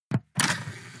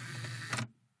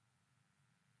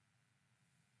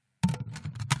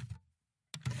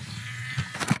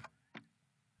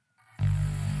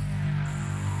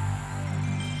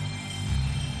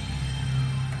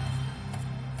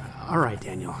right,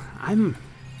 Daniel. I'm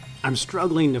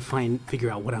struggling to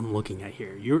figure out what I'm looking at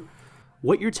here.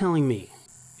 What you're telling me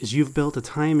is you've built a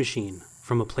time machine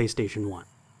from a PlayStation 1.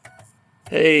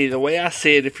 Hey, the way I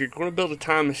see it, if you're going to build a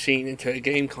time machine into a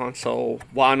game console,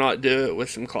 why not do it with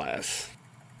some class?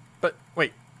 But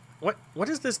wait, what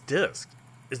is this disc?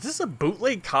 Is this a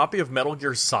bootleg copy of Metal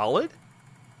Gear Solid?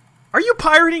 Are you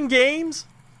pirating games?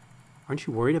 Aren't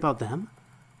you worried about them?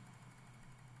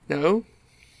 No.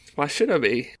 Why should I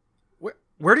be?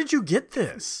 Where did you get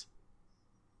this?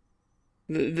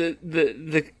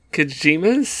 The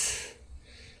Kojimas?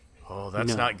 Oh,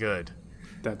 that's not good.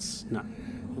 That's not...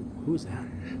 Who's that?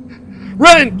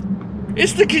 Run!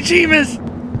 It's the Kojimas!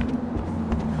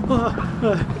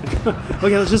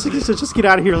 Okay, let's just get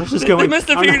out of here. Let's just go. They must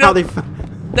have figured out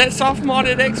that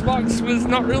soft-modded Xbox was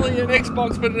not really an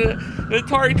Xbox, but an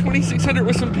Atari 2600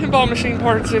 with some pinball machine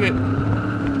parts in it.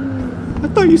 I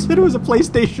thought you said it was a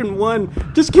PlayStation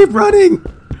 1. Just keep running.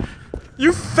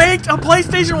 You faked a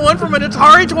PlayStation 1 from an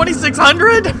Atari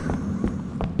 2600?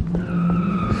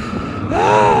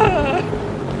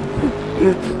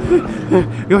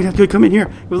 Come in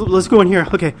here. Let's go in here.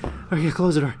 Okay,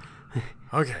 close the door.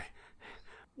 Okay.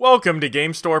 Welcome to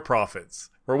Game Store Profits,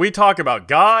 where we talk about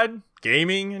God,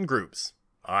 gaming, and groups.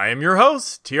 I am your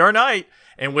host, TR Knight,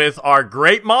 and with our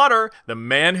great modder, the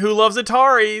man who loves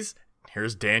Ataris,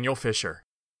 here's Daniel Fisher.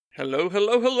 Hello,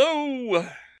 hello, hello.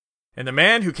 And the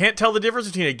man who can't tell the difference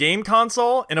between a game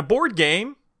console and a board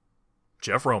game,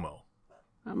 Jeff Romo.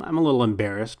 I'm a little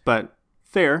embarrassed, but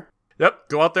fair. Yep,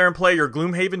 go out there and play your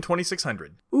Gloomhaven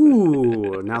 2600.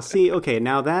 Ooh, now see, okay,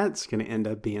 now that's going to end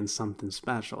up being something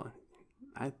special.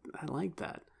 I like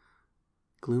that.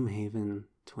 Gloomhaven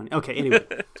 20. Okay, anyway.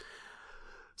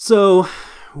 So,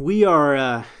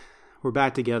 we're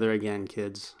back together again,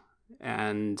 kids.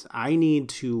 And I need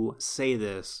to say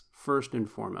this first and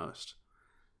foremost.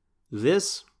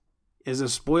 This is a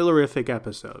spoilerific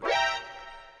episode.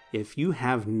 If you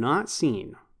have not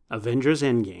seen Avengers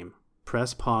Endgame,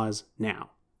 press pause now.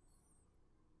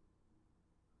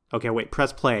 Okay, wait,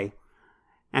 press play.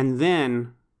 And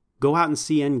then go out and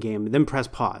see Endgame, then press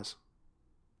pause.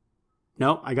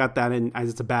 No, I got that in.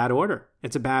 It's a bad order.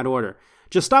 It's a bad order.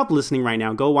 Just stop listening right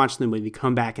now. Go watch the movie.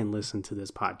 Come back and listen to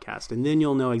this podcast. And then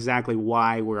you'll know exactly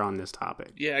why we're on this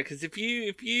topic. Yeah, because if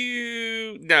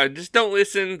you... No, just don't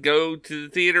listen. Go to the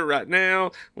theater right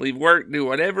now. Leave work. Do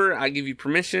whatever. I give you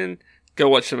permission. Go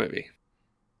watch the movie.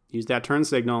 Use that turn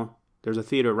signal. There's a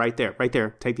theater right there. Right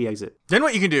there. Take the exit. Then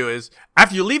what you can do is,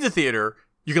 after you leave the theater,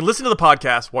 you can listen to the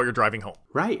podcast while you're driving home.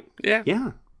 Right. Yeah.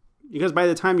 Yeah. Because by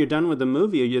the time you're done with the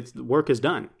movie, the work is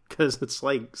done. Because it's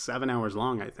like 7 hours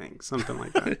long, I think. Something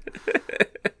like that.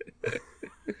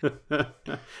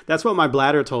 That's what my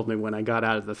bladder told me when I got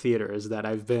out of the theater, is that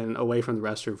I've been away from the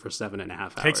restroom for 7.5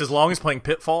 hours. Takes as long as playing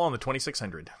Pitfall on the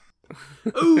 2600.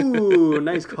 Ooh,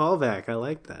 nice callback. I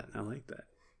like that.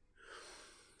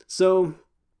 So,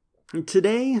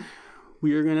 today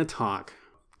we are going to talk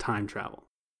time travel.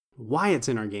 Why it's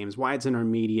in our games, why it's in our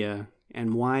media,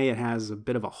 and why it has a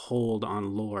bit of a hold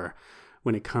on lore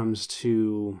when it comes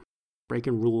to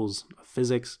breaking rules of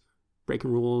physics,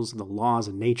 breaking rules of the laws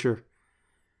of nature.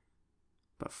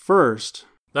 But first...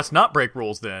 Let's not break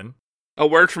rules then. A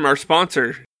word from our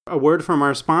sponsor. A word from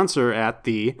our sponsor at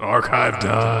the Archive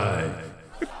Dive.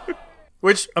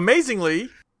 Which, amazingly,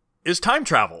 is time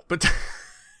travel. But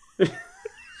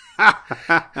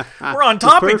we're on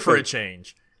topic for a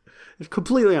change. It's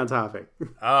completely on topic.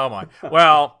 Oh my.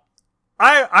 Well...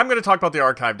 I'm going to talk about the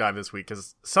Archive Dive this week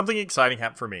because something exciting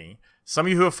happened for me. Some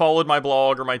of you who have followed my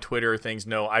blog or my Twitter or things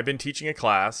know I've been teaching a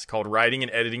class called Writing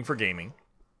and Editing for Gaming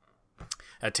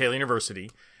at Taylor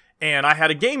University, and I had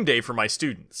a game day for my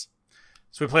students.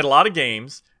 So we played a lot of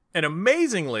games, and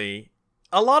amazingly,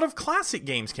 a lot of classic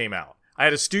games came out. I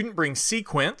had a student bring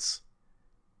Sequence,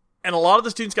 and a lot of the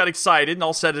students got excited and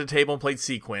all sat at a table and played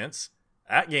Sequence.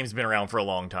 That game's been around for a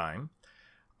long time.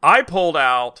 I pulled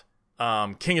out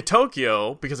King of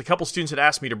Tokyo, because a couple students had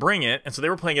asked me to bring it, and so they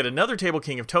were playing at another table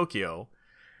King of Tokyo,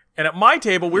 and at my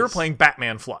table we were playing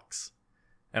Batman Flux.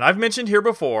 And I've mentioned here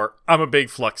before, I'm a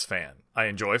big Flux fan. I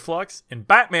enjoy Flux, and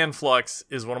Batman Flux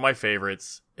is one of my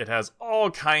favorites. It has all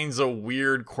kinds of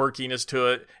weird quirkiness to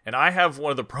it, and I have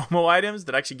one of the promo items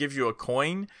that actually gives you a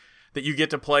coin that you get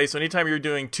to play, so anytime you're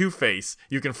doing Two-Face,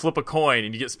 you can flip a coin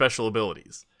and you get special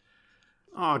abilities.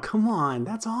 Oh, come on.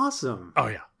 That's awesome. Oh,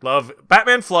 yeah. Love.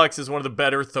 Batman Flux is one of the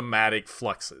better thematic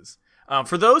Fluxes.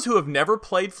 For those who have never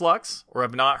played Flux or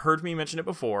have not heard me mention it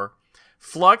before,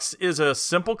 Flux is a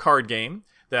simple card game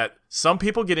that some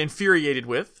people get infuriated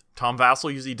with. Tom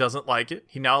Vassell usually doesn't like it.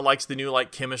 He now likes the new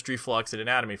chemistry Flux and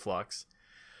anatomy Flux.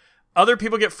 Other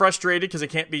people get frustrated because they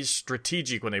can't be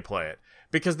strategic when they play it,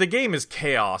 because the game is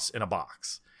chaos in a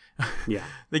box. Yeah.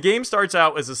 The game starts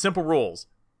out as the simple rules.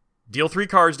 Deal 3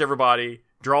 cards to everybody,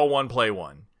 draw 1, play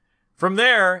 1. From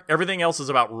there, everything else is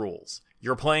about rules.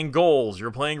 You're playing goals,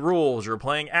 you're playing rules, you're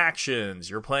playing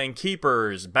actions, you're playing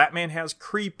keepers. Batman has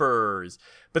creepers.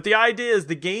 But the idea is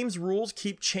the game's rules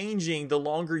keep changing the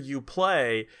longer you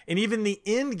play, and even the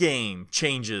end game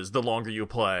changes the longer you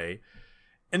play.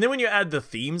 And then when you add the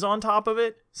themes on top of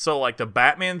it, so like the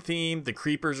Batman theme, the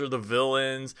creepers are the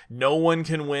villains, no one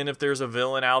can win if there's a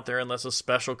villain out there unless a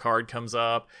special card comes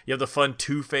up. You have the fun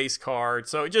Two-Face card.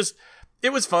 So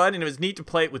it was fun, and it was neat to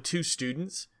play it with 2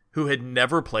 students who had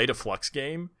never played a Fluxx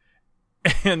game.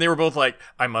 And they were both like,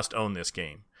 I must own this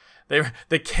game.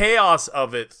 The chaos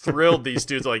of it thrilled these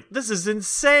students. Like, this is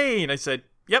insane. I said,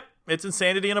 yep, it's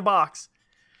insanity in a box.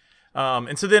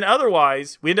 And so then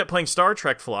otherwise, we ended up playing Star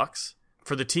Trek Fluxx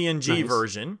for the TNG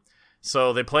version.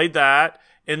 So they played that.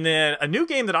 And then a new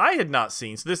game that I had not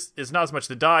seen, so this is not as much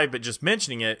the dive, but just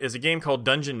mentioning it, is a game called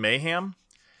Dungeon Mayhem.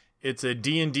 It's a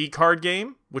D&D card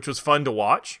game, which was fun to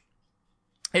watch.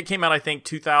 It came out, I think,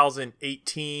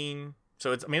 2018.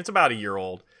 So it's about a year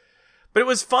old. But it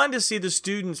was fun to see the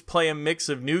students play a mix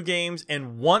of new games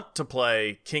and want to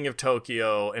play King of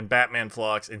Tokyo and Batman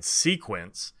Fluxx in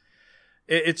sequence.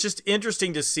 It's just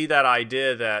interesting to see that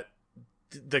idea that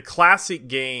the classic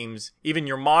games, even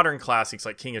your modern classics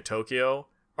like King of Tokyo,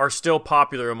 are still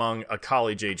popular among a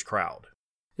college-age crowd.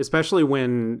 Especially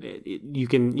when you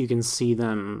can see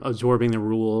them absorbing the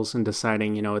rules and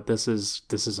deciding, this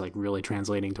is like really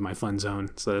translating to my fun zone.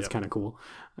 So that's kind of cool.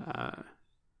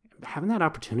 Having that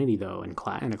opportunity though in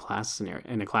a class scenario,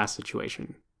 in a class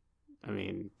situation, I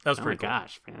mean, that was pretty cool.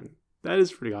 Gosh, man, that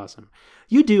is pretty awesome.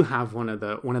 You do have one of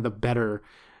the better,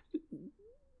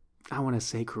 I want to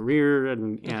say, career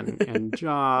and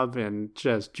job and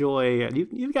just joy.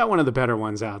 You've got one of the better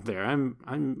ones out there.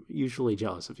 I'm usually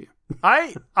jealous of you.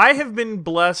 I have been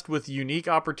blessed with unique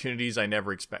opportunities I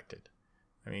never expected.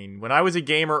 I mean, when I was a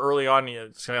gamer early on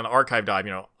the archive dive,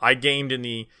 I gamed in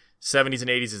the 70s and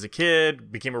 80s as a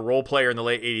kid, became a role player in the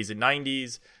late 80s and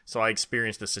 90s, so I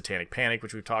experienced the Satanic Panic,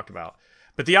 which we've talked about.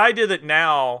 But the idea that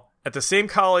now, at the same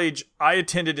college I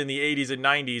attended in the 80s and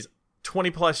 90s,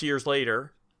 20 plus years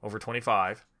later, over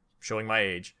 25, showing my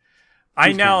age,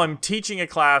 I now am teaching a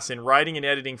class in writing and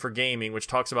editing for gaming, which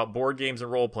talks about board games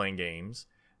and role-playing games.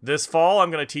 This fall,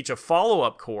 I'm going to teach a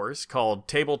follow-up course called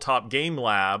Tabletop Game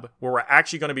Lab, where we're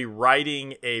actually going to be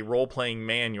writing a role-playing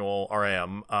manual, or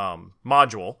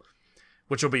module,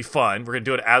 which will be fun. We're going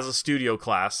to do it as a studio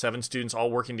class, 7 students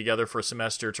all working together for a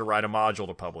semester to write a module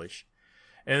to publish.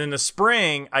 And in the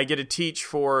spring, I get to teach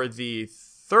for the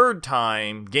 3rd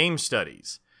time game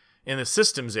studies in the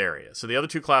systems area. So the other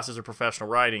 2 classes are professional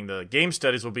writing. The game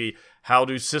studies will be how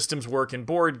do systems work in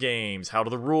board games, how do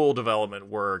the rule development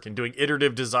work, and doing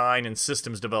iterative design and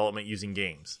systems development using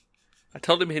games. I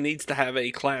told him he needs to have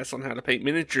a class on how to paint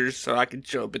miniatures so I can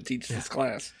show up and teach this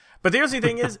class. But the other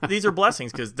thing is, these are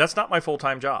blessings because that's not my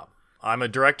full-time job. I'm a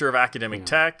director of academic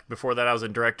tech. Before that, I was a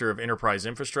director of enterprise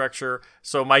infrastructure.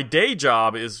 So my day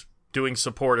job is doing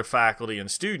support of faculty and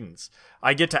students.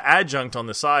 I get to adjunct on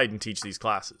the side and teach these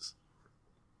classes.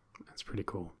 That's pretty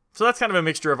cool. So that's kind of a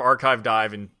mixture of archive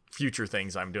dive and future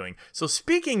things I'm doing. So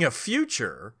speaking of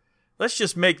future, let's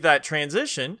just make that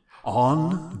transition.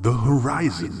 On the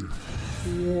Horizon.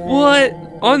 What?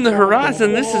 On the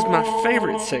Horizon? This is my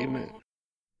favorite segment.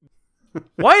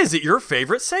 Why is it your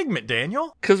favorite segment,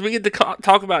 Daniel? Because we get to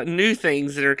talk about new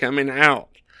things that are coming out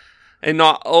and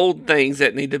not old things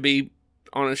that need to be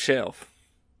on a shelf.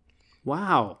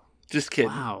 Wow. Just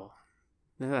kidding. Wow.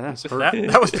 That's hurtful.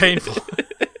 That was painful.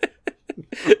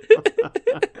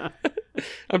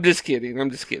 I'm just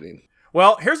kidding.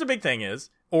 Well, here's the big thing is,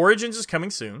 Origins is coming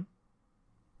soon.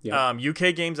 Yep.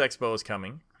 UK Games Expo is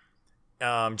coming.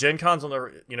 Gen Con's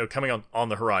coming on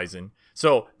the horizon.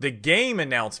 So the game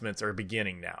announcements are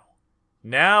beginning now.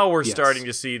 Now we're starting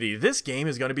to see this game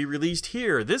is going to be released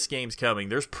here. This game's coming.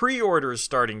 There's pre-orders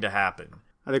starting to happen.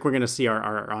 I think we're going to see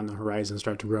our on the horizon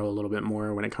start to grow a little bit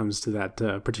more when it comes to that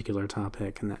particular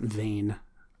topic and that vein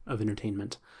of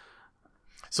entertainment.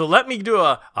 So let me do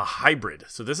a hybrid.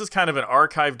 So this is kind of an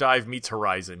archive dive meets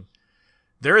Horizon.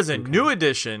 There is a new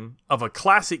edition of a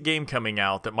classic game coming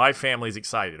out that my family's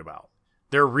excited about.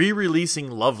 They're re-releasing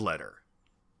Love Letter.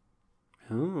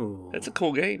 Oh. That's a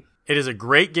cool game. It is a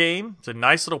great game. It's a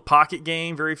nice little pocket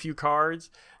game, very few cards.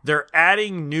 They're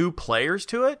adding new players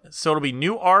to it, so it'll be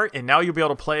new art, and now you'll be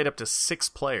able to play it up to 6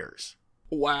 players.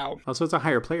 Wow. Oh, so it's a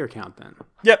higher player count then.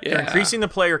 Yep, they're increasing the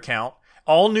player count.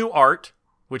 All new art,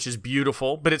 which is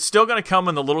beautiful, but it's still going to come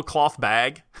in the little cloth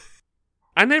bag.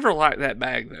 I never liked that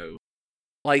bag, though.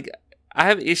 Like, I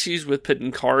have issues with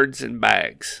putting cards in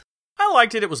bags. I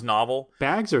liked it. It was novel.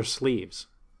 Bags or sleeves?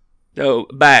 No,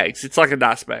 bags. It's like a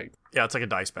dice bag. Yeah, it's like a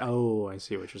dice bag. Oh, I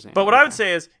see what you're saying. But what I would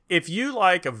say is, if you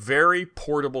like a very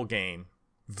portable game,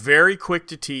 very quick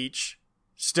to teach,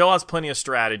 still has plenty of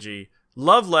strategy,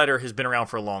 Love Letter has been around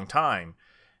for a long time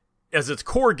as its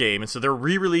core game, and so they're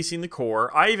re-releasing the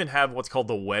core. I even have what's called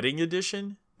the Wedding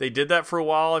Edition. They did that for a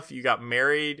while if you got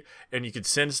married, and you could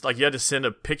send, like, you had to send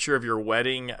a picture of your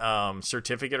wedding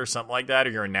certificate or something like that,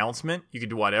 or your announcement. You could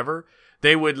do whatever.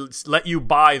 They would let you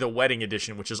buy the Wedding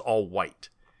Edition, which is all white.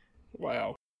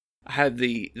 Wow. I had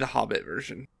the Hobbit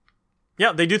version.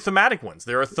 Yeah, they do thematic ones.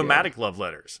 There are thematic love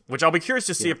letters, which I'll be curious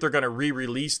to see if they're going to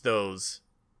re-release those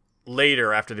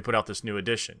later after they put out this new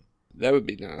edition. That would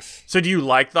be nice. So do you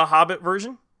like the Hobbit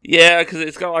version? Yeah, because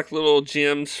it's got like little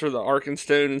gems for the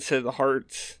Arkenstone instead of the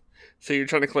hearts. So you're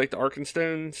trying to collect the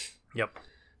Arkenstones. Yep.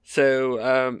 So,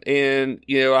 and,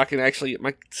 you know, I can actually get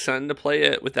my son to play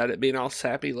it without it being all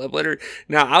sappy love letter.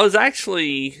 Now, I was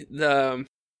actually, the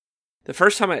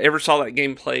first time I ever saw that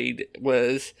game played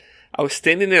was, I was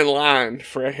standing in line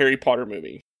for a Harry Potter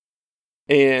movie.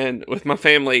 And with my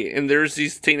family, and there's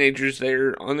these teenagers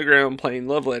there on the ground playing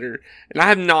Love Letter, and I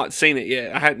have not seen it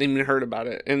yet. I hadn't even heard about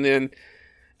it. And then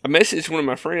I messaged one of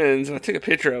my friends, and I took a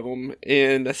picture of them,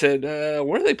 and I said,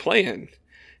 where are they playing?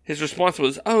 His response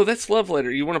was, oh, that's Love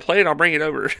Letter. You want to play it? I'll bring it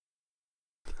over.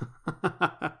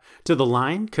 To the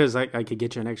line? Because I could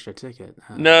get you an extra ticket.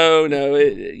 No,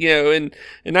 you know,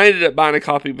 and I ended up buying a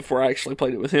copy before I actually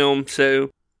played it with him, so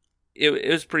it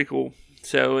was pretty cool.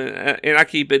 So, and I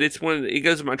keep it. It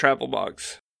goes in my travel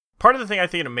box. Part of the thing I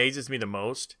think it amazes me the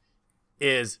most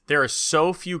is there are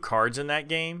so few cards in that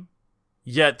game,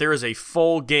 yet there is a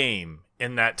full game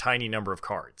in that tiny number of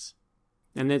cards.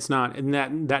 And it's not, and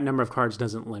that number of cards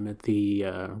doesn't limit the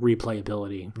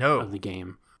replayability of the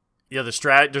game. Yeah,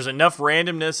 there's enough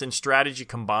randomness and strategy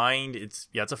combined. It's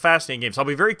a fascinating game. So I'll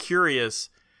be very curious.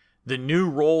 The new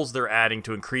roles they're adding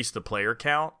to increase the player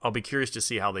count, I'll be curious to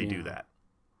see how they do that.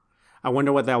 I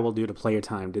wonder what that will do to player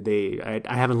time. Did they?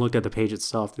 I haven't looked at the page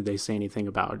itself. Did they say anything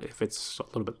about if it's a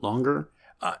little bit longer?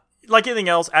 Like anything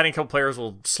else, adding a couple players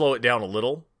will slow it down a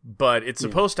little, but it's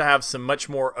supposed to have some much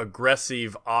more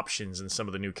aggressive options in some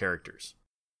of the new characters.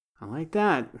 I like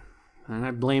that, and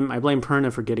I blame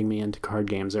Perna for getting me into card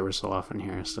games ever so often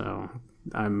here. So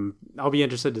I'll be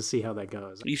interested to see how that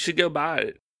goes. You should go buy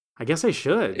it. I guess I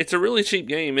should. It's a really cheap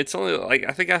game. It's only like,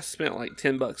 I think I spent like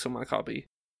 $10 on my copy.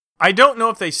 I don't know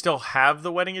if they still have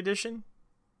the Wedding Edition,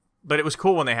 but it was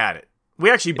cool when they had it. We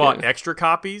actually bought extra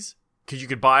copies because you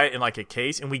could buy it in like a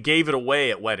case, and we gave it away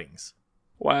at weddings.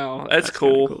 Wow, that's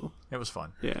cool. Cool. It was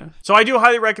fun. Yeah. So I do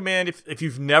highly recommend, if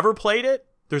you've never played it,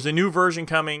 there's a new version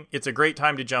coming. It's a great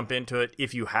time to jump into it.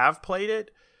 If you have played it,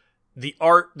 the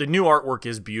new artwork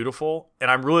is beautiful,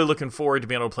 and I'm really looking forward to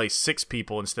being able to play 6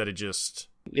 people instead of just...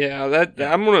 Yeah,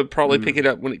 I'm going to probably pick it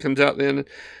up when it comes out then.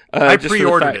 I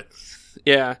pre-ordered it.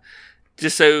 Yeah,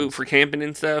 just so for camping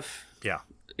and stuff. Yeah,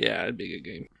 it'd be a good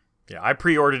game. Yeah, I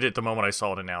pre-ordered it the moment I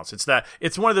saw it announced.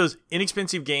 It's one of those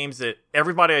inexpensive games that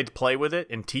everybody I'd play with it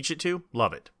and teach it to,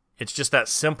 love it. It's just that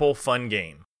simple, fun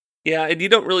game. Yeah, and you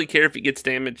don't really care if it gets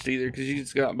damaged either, because you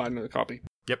just go out and buy another copy.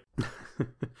 Yep.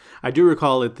 I do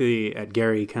recall at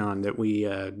GaryCon that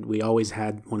we always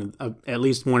had at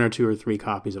least 1 or 2 or 3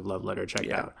 copies of Love Letter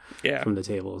checked out from the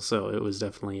table, so it was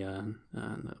definitely a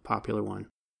popular one.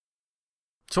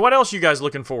 So what else are you guys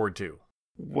looking forward to?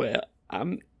 Well,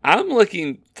 I'm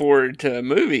looking forward to a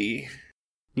movie.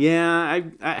 Yeah,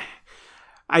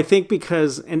 I think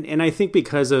because of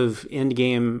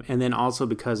Endgame, and then also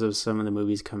because of some of the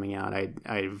movies coming out,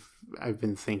 I've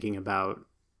been thinking about.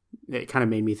 It kind of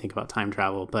made me think about time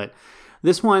travel, but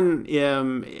this one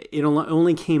it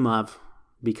only came up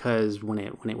because when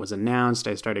it was announced,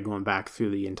 I started going back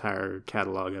through the entire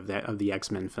catalog of the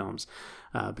X-Men films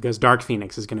because Dark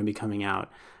Phoenix is going to be coming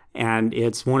out, and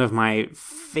it's one of my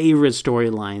favorite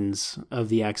storylines of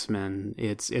the X-Men.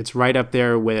 It's right up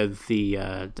there with the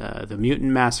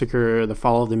Mutant Massacre, the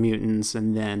Fall of the Mutants,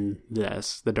 and then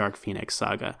the Dark Phoenix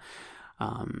saga.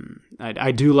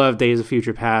 I do love Days of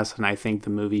Future Past, and I think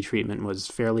the movie treatment was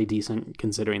fairly decent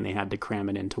considering they had to cram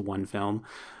it into one film.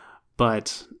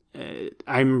 But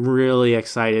I'm really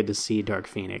excited to see Dark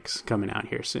Phoenix coming out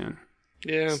here soon.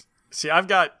 Yeah. See, I've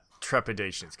got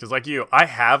trepidations because, like you, I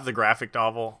have the graphic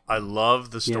novel. I love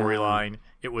the storyline.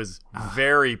 It was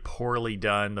very poorly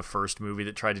done, the first movie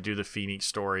that tried to do the Phoenix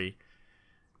story.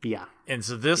 Yeah. And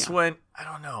so this one, I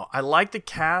don't know. I like the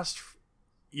cast.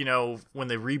 You know, when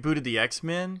they rebooted the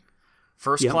X-Men,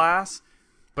 First Class,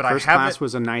 but First Class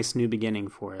was a nice new beginning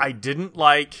for it. I didn't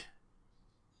like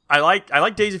I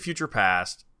like Days of Future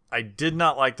Past. I did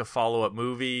not like the follow-up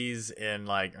movies, and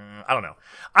I don't know.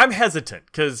 I'm hesitant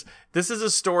because this is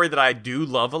a story that I do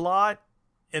love a lot,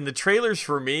 and the trailers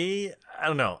for me, I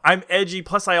don't know. I'm edgy.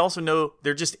 Plus, I also know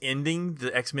they're just ending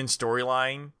the X-Men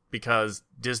storyline because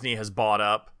Disney has bought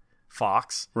up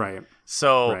Fox. Right.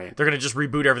 So they're going to just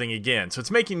reboot everything again. So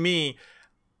it's making me...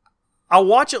 I'll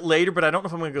watch it later, but I don't know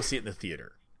if I'm going to go see it in the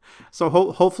theater. So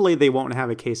hopefully they won't have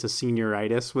a case of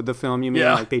senioritis with the film, you mean?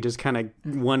 Yeah. Like they just kind of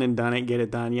one and done it, get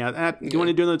it done. Yeah. You want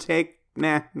to do another take?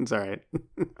 Nah, it's all right.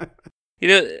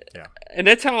 And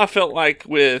that's how I felt like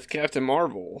with Captain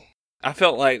Marvel. I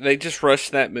felt like they just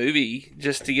rushed that movie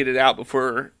just to get it out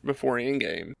before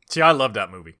Endgame. See, I love that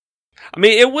movie. I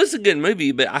mean, it was a good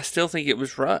movie, but I still think it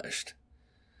was rushed.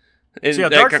 And So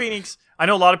Dark Phoenix, I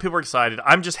know a lot of people are excited.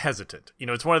 I'm just hesitant.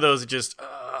 It's one of those that just,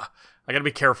 I got to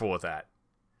be careful with that.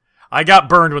 I got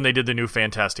burned when they did the new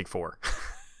Fantastic Four.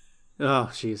 Oh,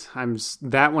 jeez.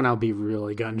 That one I'll be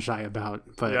really gun shy about.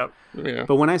 But Yep. Yeah.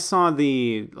 but when I saw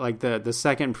the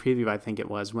second preview, I think it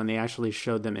was, when they actually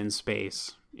showed them in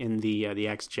space in the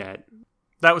X-Jet,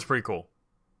 That was pretty cool.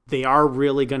 they are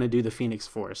really going to do the Phoenix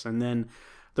Force. And then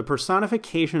the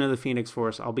personification of the Phoenix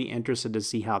Force, I'll be interested to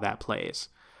see how that plays.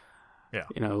 Yeah.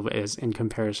 As in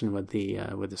comparison with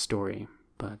the story.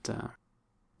 But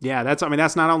yeah, that's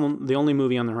not the only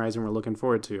movie on the horizon we're looking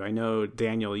forward to. I know,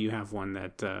 Daniel, you have one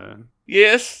that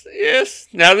Yes.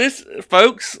 Now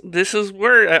folks, this is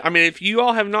where, I mean, if you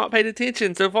all have not paid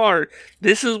attention so far,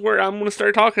 this is where I'm going to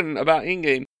start talking about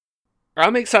Endgame.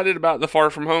 I'm excited about the Far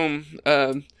From Home,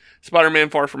 Spider-Man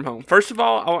Far From Home. First of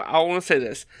all, I want to say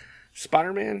this.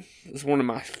 Spider-Man is one of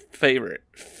my favorite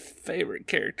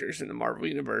characters in the Marvel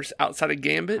Universe outside of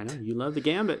Gambit. I know you love the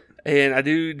Gambit. And I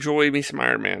do enjoy me some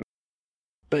Iron Man.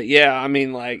 But yeah, I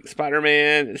mean,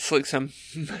 Spider-Man, it looks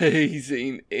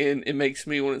amazing, and it makes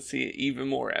me want to see it even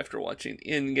more after watching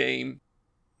Endgame.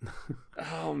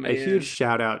 Oh, man. A huge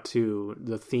shout out to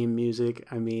the theme music.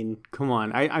 I mean, come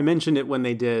on. I mentioned it when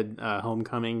they did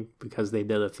Homecoming, because they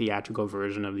did a theatrical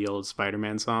version of the old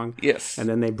Spider-Man song. Yes. And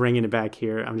then they bringing it back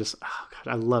here. I'm just, oh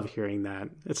God, I love hearing that.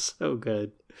 It's so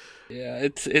good. Yeah,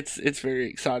 it's very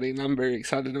exciting. I'm very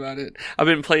excited about it. I've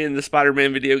been playing the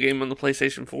Spider-Man video game on the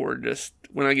PlayStation 4 just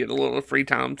when I get a little free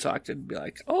time, so I could be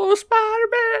like, oh,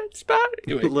 Spider-Man.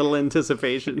 Anyway. A little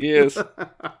anticipation. Yes.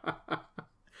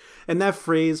 And that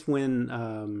phrase when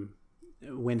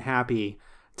Happy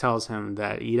tells him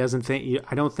that he doesn't think,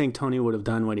 I don't think Tony would have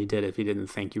done what he did if he didn't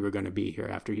think you were going to be here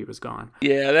after he was gone.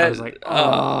 Yeah, that I was like,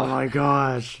 oh my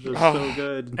gosh, it was so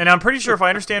good. And I'm pretty sure, if I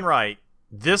understand right,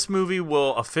 this movie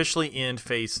will officially end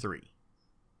Phase 3.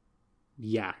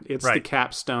 Yeah, it's Right. the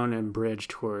capstone and bridge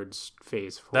towards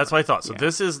Phase 4. That's what I thought. So Yeah.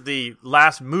 this is the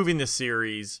last movie in the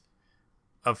series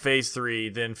of Phase 3.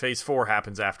 Then Phase 4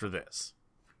 happens after this,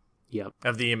 Yep,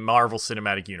 of the Marvel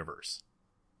Cinematic Universe.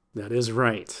 that is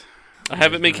right. I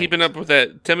haven't been keeping up with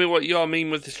that. Tell me what you all mean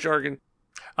with this jargon.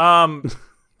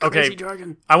 Okay, Crazy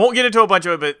jargon. I won't get into a bunch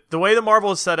of it, but the way the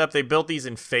Marvel is set up, they built these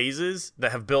in phases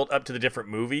that have built up to the different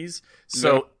movies.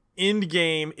 So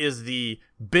Endgame is the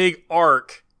big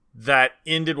arc that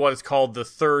ended what is called the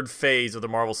third phase of the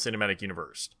Marvel Cinematic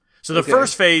Universe. So the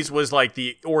first phase was like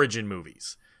the origin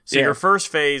movies. So your first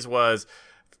phase was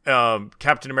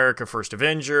Captain America First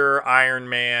Avenger, Iron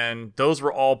Man. Those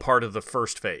were all part of the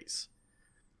first phase.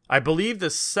 I believe the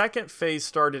second phase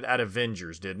started at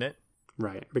Avengers, didn't it?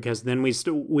 Right, because then we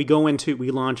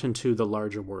launch into the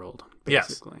larger world, Yes.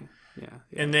 basically. Yeah.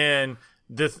 And then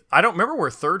I don't remember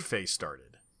where third phase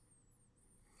started.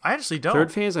 I actually don't.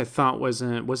 Third phase, I thought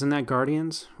wasn't that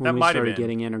Guardians when That we might have started been.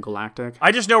 getting intergalactic.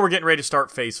 I just know we're getting ready to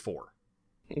start Phase 4.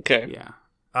 Okay. Yeah.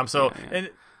 And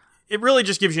it really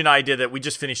just gives you an idea that we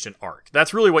just finished an arc.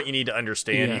 That's really what you need to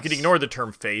understand. You Yes. can ignore the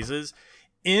term phases.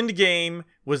 Endgame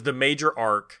was the major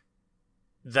arc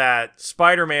that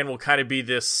Spider-Man will kind of be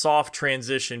this soft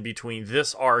transition between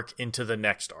this arc into the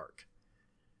next arc.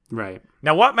 Right.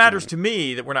 Now, what matters to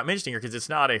me that we're not mentioning here, because it's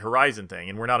not a Horizon thing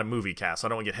and we're not a movie cast, so I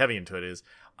don't want to get heavy into it, is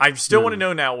I still want to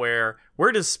know now where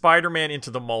does Spider-Man into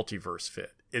the multiverse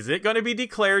fit? Is it going to be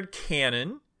declared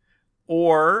canon,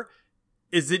 or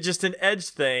is it just an Edge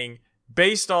thing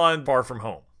based on Far From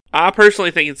Home? I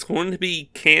personally think it's going to be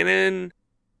canon,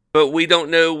 but we don't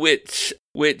know which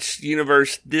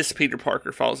universe this Peter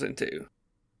Parker falls into.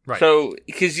 Right. So,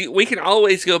 because we can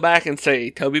always go back and say,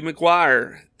 Tobey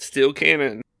Maguire, still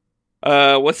canon.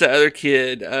 What's the other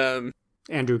kid?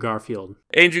 Andrew Garfield.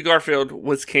 Andrew Garfield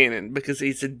was canon because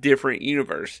he's a different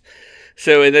universe.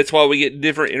 So, and that's why we get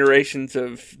different iterations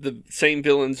of the same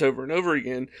villains over and over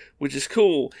again, which is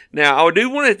cool. Now, I do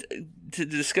want to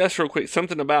discuss real quick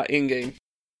something about Endgame.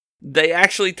 they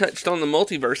actually touched on the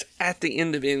multiverse at the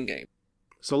end of Endgame.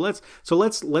 So let's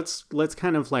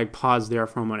kind of like pause there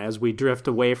for a moment as we drift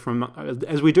away from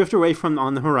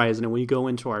On the Horizon and we go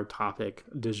into our topic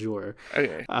du jour.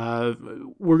 Okay.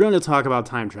 We're going to talk about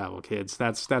time travel, kids.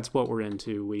 That's what we're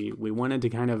into. We wanted to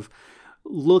kind of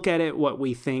look at it, what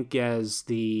we think as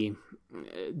the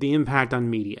impact on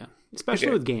media,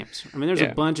 especially with games. I mean, there's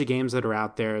a bunch of games that are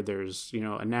out there. There's,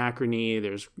 Anachrony,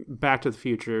 there's Back to the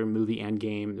Future, movie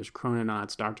Endgame, there's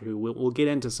Chrononauts, Doctor Who. We'll get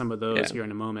into some of those here in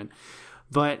a moment.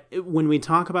 But when we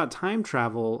talk about time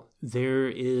travel, there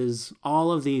is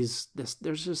all of there's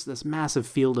just this massive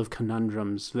field of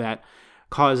conundrums that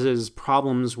causes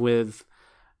problems with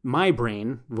my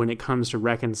brain when it comes to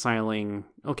reconciling,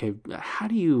 okay, how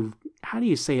do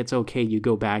you say it's okay you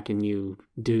go back and you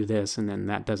do this and then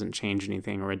that doesn't change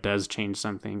anything, or it does change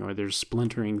something, or there's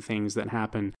splintering things that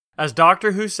happen. As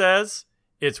Doctor Who says,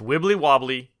 it's wibbly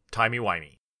wobbly,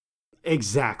 timey-wimey.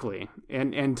 Exactly.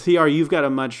 And TR, you've got a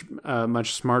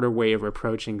much smarter way of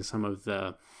approaching some of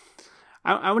the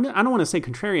I don't want to say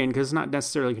contrarian, because it's not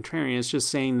necessarily contrarian. It's just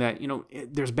saying that,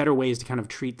 there's better ways to kind of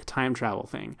treat the time travel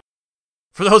thing.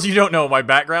 For those of you who don't know, my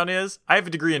background is I have a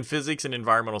degree in physics and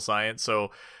environmental science, so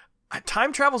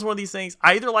time travel is one of these things.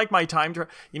 I either like my time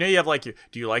travel, you have like, do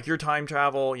you like your time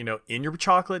travel, in your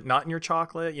chocolate, not in your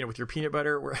chocolate, with your peanut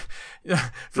butter?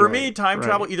 For me, time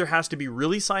travel either has to be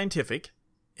really scientific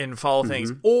and follow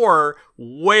things, or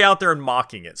way out there and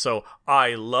mocking it. So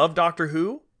I love Doctor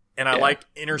Who, and I like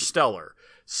Interstellar.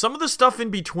 Some of the stuff in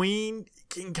between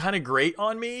can kind of grate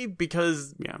on me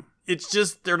because it's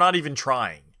just, they're not even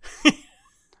trying.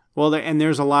 Well, and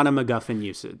there's a lot of MacGuffin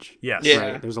usage. Yes.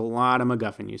 Yeah. Right? There's a lot of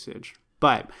MacGuffin usage.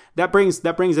 But that brings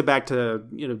it back to,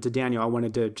 to Daniel. I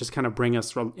wanted to just kind of bring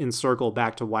us in circle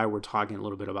back to why we're talking a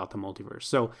little bit about the multiverse.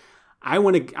 So I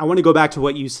want to go back to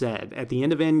what you said. At the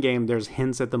end of Endgame, there's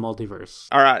hints at the multiverse.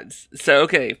 All right. So,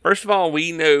 okay, first of all,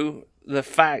 we know the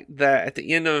fact that at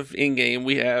the end of Endgame,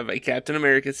 we have a Captain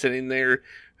America sitting there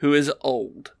who is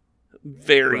old.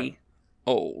 Very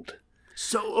old.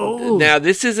 So old. Now,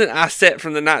 this isn't I set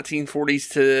from the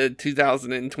 1940s to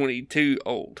 2022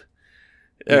 old.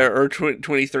 Or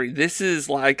 23. This is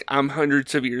like I'm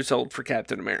hundreds of years old for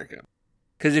Captain America.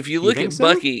 Because if you look at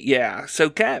Bucky,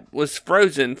 so Cap was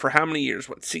frozen for how many years?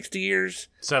 60 years?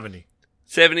 70.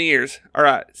 70 years. All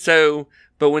right. So,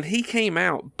 but when he came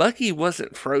out, Bucky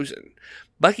wasn't frozen.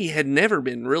 Bucky had never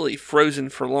been really frozen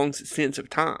for long stints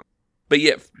of time. But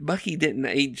yet, Bucky didn't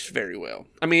age very well.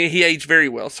 I mean, he aged very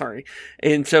well, sorry.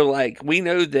 And so, we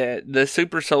know that the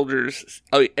super soldiers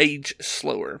age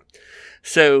slower.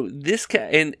 So,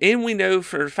 and we know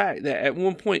for a fact that at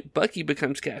one point, Bucky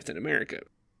becomes Captain America.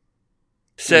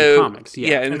 So, in the comics,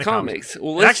 in the comics.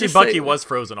 Well, actually, Bucky was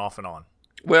frozen off and on.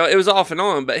 Well, it was off and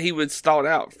on, but he was thawed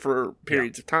out for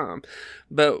periods of time.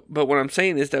 But what I'm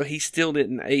saying is, though, he still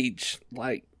didn't age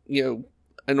like,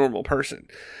 a normal person.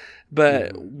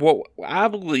 But what I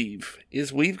believe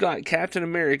is we've got Captain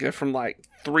America from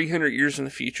 300 years in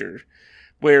the future,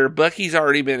 where Bucky's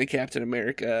already been a Captain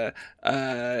America.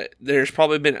 There's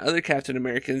probably been other Captain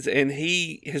Americans, and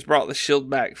he has brought the shield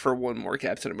back for one more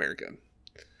Captain America.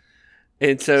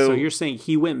 And so you're saying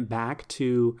he went back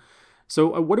to...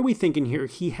 So what are we thinking here?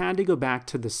 He had to go back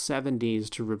to the 70s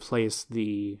to replace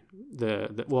the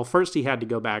well, first he had to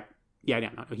go back... he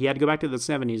had to go back to the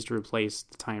 70s to replace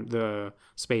the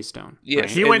Space Stone. Yeah, right?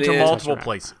 He went to multiple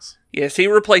places. Yes, he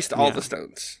replaced all the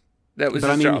stones. That was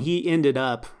his job.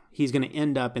 He's going to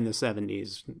end up in the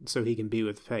 70s so he can be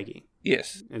with Peggy.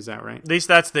 Yes. Is that right? At least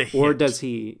that's the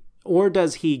hint. Or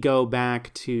does he go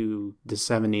back to the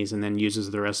 70s and then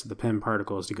uses the rest of the Pym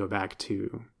particles to go back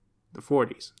to the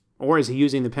 40s? Or is he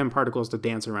using the Pym particles to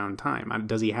dance around time?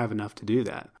 Does he have enough to do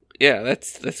that? Yeah,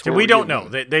 that's what we don't know.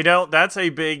 They don't. That's a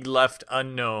big left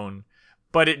unknown,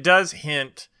 but it does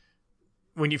hint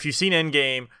if you've seen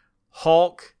Endgame,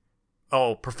 Hulk.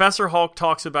 Oh, Professor Hulk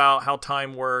talks about how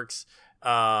time works.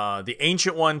 The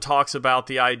Ancient One talks about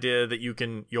the idea that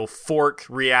you'll fork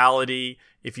reality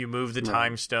if you move the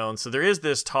time stone. So there is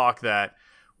this talk that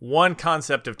one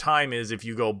concept of time is if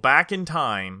you go back in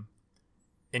time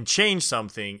and change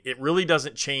something, it really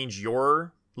doesn't change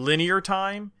your linear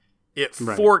time. It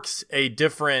forks a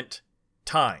different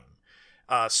time.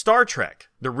 Star Trek,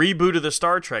 the reboot of the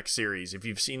Star Trek series, if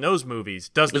you've seen those movies,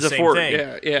 does the same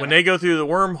thing. Yeah. When they go through the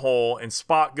wormhole and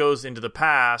Spock goes into the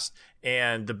past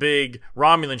and the big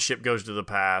Romulan ship goes to the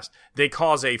past, they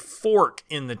cause a fork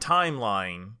in the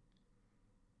timeline.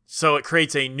 So it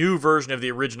creates a new version of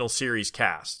the original series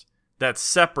cast that's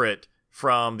separate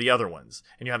from the other ones.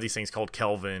 And you have these things called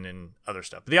Kelvin and other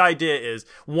stuff. But the idea is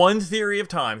one theory of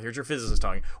time. Here's your physicist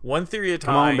talking. One theory of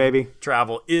time Come on, baby.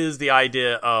 travel is the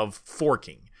idea of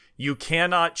forking. You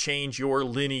cannot change your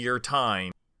linear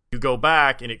time. You go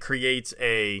back and it creates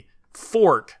a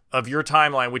fork of your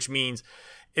timeline, which means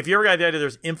if you ever got the idea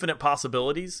there's infinite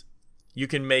possibilities, you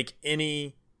can make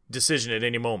any decision at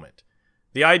any moment.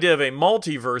 The idea of a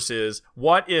multiverse is,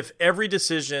 what if every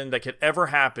decision that could ever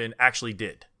happen actually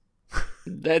did?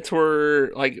 That's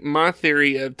where, like, my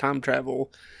theory of time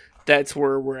travel, that's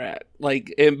where we're at.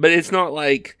 Like, but it's not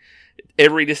like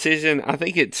every decision. I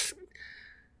think it's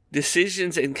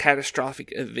decisions and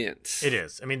catastrophic events. It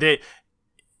is. I mean,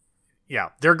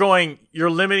 you're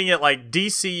limiting it, like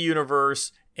DC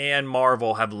Universe and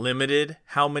Marvel have limited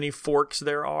how many forks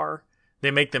there are.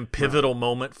 They make them pivotal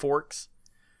moment forks.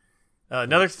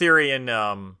 Another theory in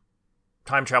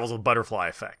time travel is a butterfly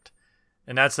effect.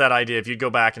 And that's that idea. If you go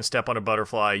back and step on a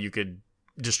butterfly, you could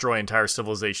destroy entire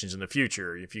civilizations in the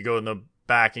future. If you go in the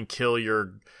back and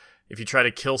if you try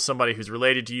to kill somebody who's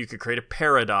related to you, you could create a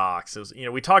paradox.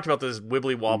 We talked about this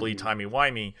wibbly wobbly,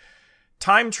 timey-wimey.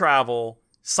 Time travel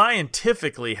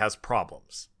scientifically has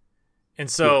problems. And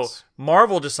so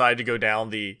Marvel decided to go down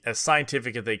the, as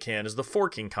scientific as they can, is the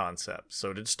forking concept.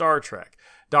 So did Star Trek.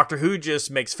 Doctor Who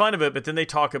just makes fun of it, but then they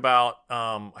talk about,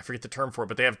 I forget the term for it,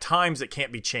 but they have times that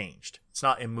can't be changed. It's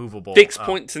not immovable. Fixed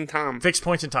points in time. Fixed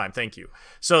points in time, thank you.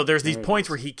 So there's these points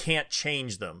where he can't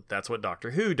change them. That's what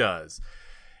Doctor Who does.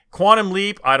 Quantum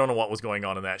Leap, I don't know what was going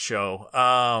on in that show.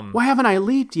 Why haven't I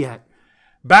leaped yet?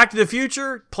 Back to the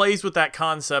Future plays with that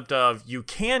concept of you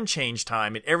can change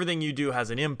time and everything you do has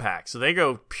an impact. So they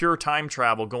go pure time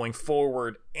travel going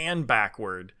forward and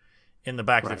backward in the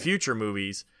Back to the Future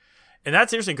movies. And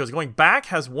that's interesting because going back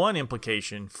has one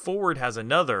implication, forward has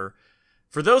another.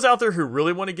 For those out there who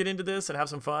really want to get into this and have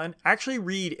some fun, actually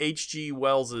read H.G.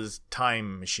 Wells's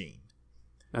Time Machine.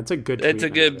 That's a good It's a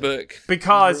good book.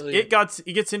 Because Really. it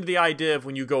gets into the idea of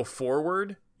when you go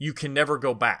forward, you can never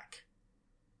go back.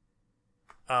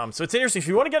 So it's interesting. If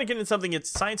you want to get into something, it's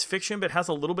science fiction, but has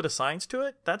a little bit of science to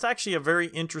it, that's actually a very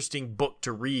interesting book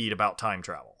to read about time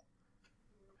travel.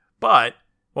 But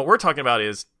what we're talking about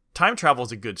is time travel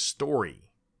is a good story.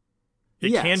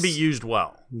 It can be used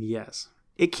well. Yes.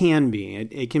 It can be.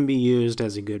 It can be used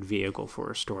as a good vehicle for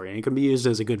a story. And it can be used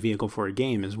as a good vehicle for a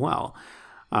game as well.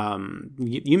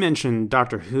 You mentioned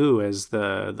Doctor Who as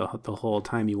the whole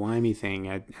timey-wimey thing,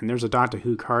 and there's a Doctor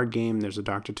Who card game. There's a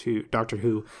Doctor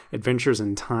Who Adventures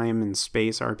in Time and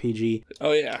Space RPG.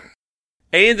 Oh, yeah.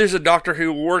 And there's a Doctor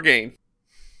Who war game.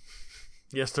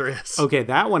 Yes, there is. Okay,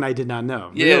 that one I did not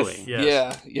know. Yes. Really?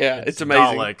 Yes. Yeah. It's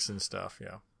amazing. Daleks and stuff,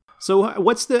 yeah. So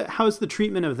how's the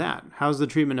treatment of that? How's the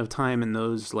treatment of time in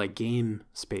those like game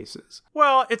spaces?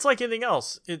 Well, it's like anything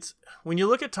else. It's when you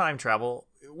look at time travel,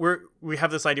 we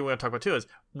have this idea we want to talk about too, is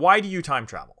why do you time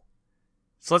travel?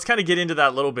 So let's kind of get into that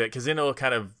a little bit, because then it'll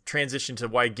kind of transition to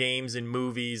why games and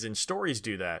movies and stories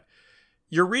do that.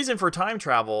 Your reason for time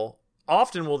travel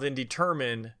often will then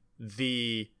determine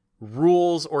the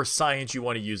rules or science you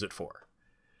want to use it for.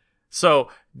 So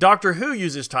Doctor Who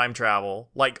uses time travel,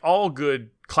 like all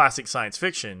good classic science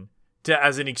fiction,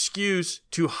 as an excuse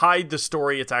to hide the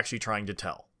story it's actually trying to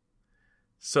tell.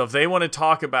 So if they want to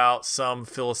talk about some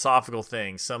philosophical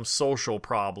thing, some social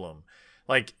problem,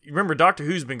 like, remember, Doctor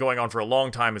Who's been going on for a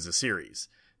long time as a series.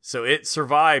 So it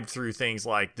survived through things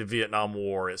like the Vietnam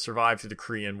War. It survived through the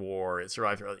Korean War. It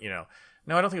survived through, no,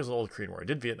 I don't think it was the old Korean War. It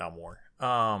did Vietnam War.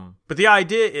 But the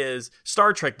idea is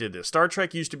Star Trek did this. Star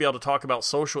Trek used to be able to talk about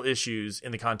social issues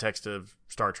in the context of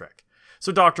Star Trek.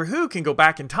 So Doctor Who can go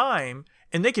back in time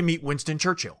and they can meet Winston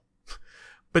Churchill.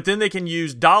 But then they can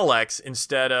use Daleks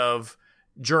instead of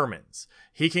Germans.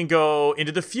 He can go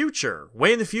into the future,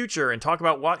 way in the future, and talk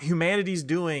about what humanity's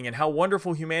doing and how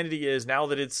wonderful humanity is now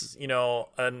that it's,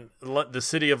 the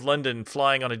city of London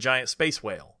flying on a giant space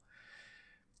whale.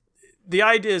 The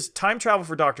idea is time travel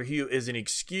for Doctor Who is an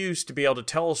excuse to be able to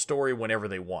tell a story whenever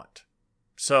they want.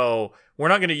 So we're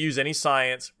not going to use any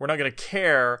science. We're not going to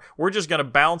care. We're just going to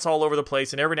bounce all over the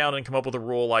place and every now and then come up with a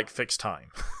rule like fixed time.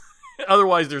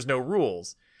 Otherwise, there's no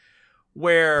rules.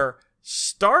 Where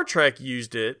Star Trek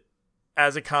used it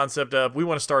as a concept of we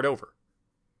want to start over.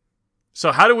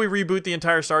 So how do we reboot the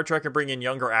entire Star Trek and bring in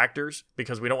younger actors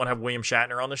because we don't want to have William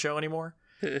Shatner on the show anymore?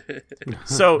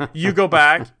 So you go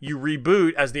back, you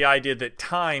reboot as the idea that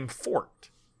time forked.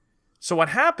 So what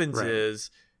happens is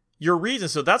your reason,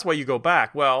 so that's why you go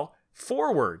back. Well,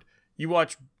 forward, you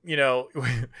watch, you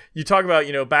talk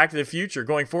about, Back to the Future,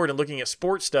 going forward and looking at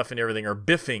sports stuff and everything, or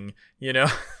biffing,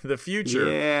 the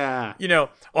future. Yeah.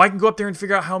 I can go up there and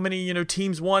figure out how many,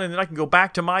 teams won, and then I can go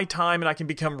back to my time and I can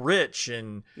become rich.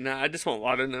 And No, I just want a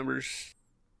lot of numbers.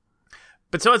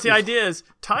 But so it's the idea is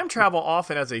time travel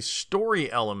often as a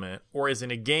story element, or as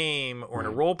in a game or in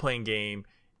a role-playing game,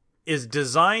 is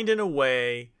designed in a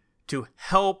way to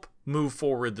help move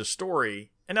forward the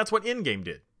story. And that's what Endgame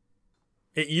did.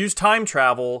 It used time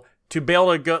travel to be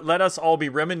able to let us all be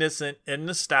reminiscent and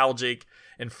nostalgic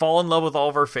and fall in love with all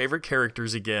of our favorite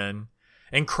characters again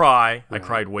and cry. Right. I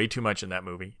cried way too much in that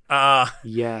movie.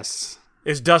 Yes.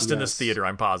 It's dust in this theater,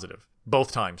 I'm positive.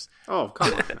 Both times. Oh,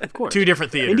 come on. Of course. 2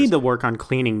 different theaters. They need to work on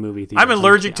cleaning movie theaters. I'm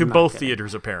allergic to both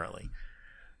theaters, apparently.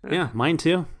 Yeah, mine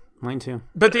too.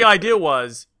 But the idea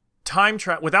was,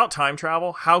 without time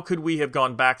travel, how could we have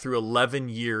gone back through 11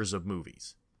 years of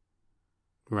movies?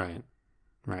 Right.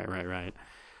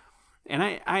 And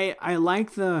I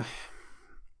like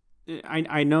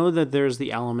I know that there's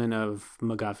the element of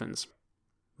MacGuffins.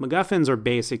 MacGuffins are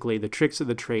basically the tricks of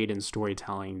the trade in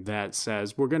storytelling that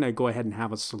says we're going to go ahead and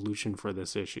have a solution for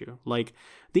this issue. Like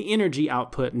the energy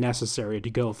output necessary to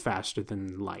go faster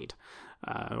than light,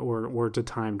 or to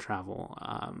time travel,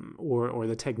 or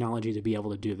the technology to be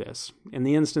able to do this. In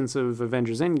the instance of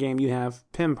Avengers Endgame, you have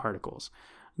Pym particles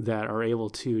that are able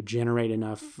to generate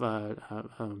enough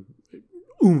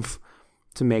oomph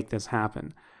to make this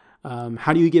happen.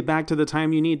 How do you get back to the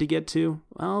time you need to get to?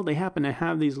 Well, they happen to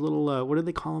have these little, what do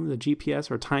they call them? The GPS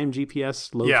or time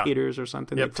GPS locators or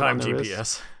something? Yep, time GPS.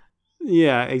 Wrist.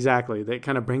 Yeah, exactly. That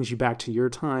kind of brings you back to your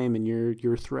time and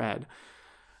your thread.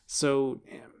 So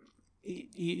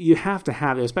you have to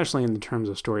have it, especially in the terms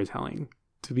of storytelling,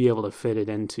 to be able to fit it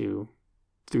into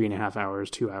 3.5 hours,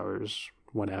 2 hours,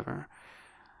 whatever.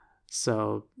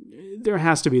 So there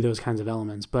has to be those kinds of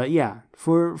elements. But yeah,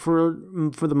 for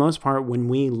the most part, when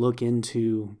we look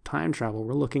into time travel,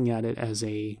 we're looking at it as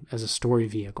a story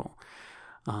vehicle.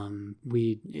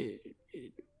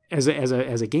 As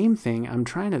a game thing, I'm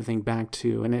trying to think back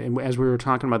to, and as we were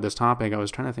talking about this topic, I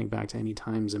was trying to think back to any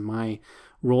times in my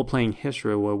role-playing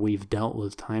history where we've dealt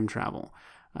with time travel.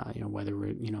 Whether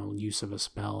use of a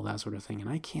spell, that sort of thing. And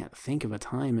I can't think of a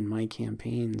time in my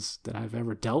campaigns that I've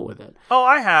ever dealt with it. Oh,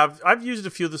 I have. I've used a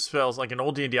few of the spells, like in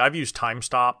old D&D. I've used Time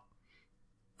Stop,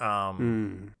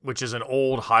 which is an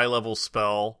old high-level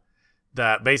spell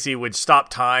that basically would stop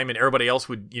time and everybody else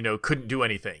couldn't do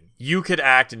anything. You could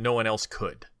act and no one else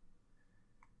could.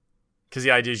 Because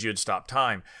the idea is you'd stop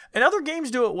time. And other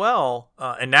games do it well.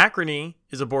 Anachrony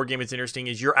is a board game that's interesting,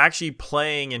 is you're actually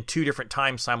playing in 2 different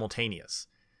times simultaneous.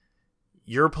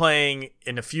 You're playing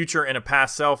in a future and a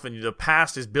past self, and the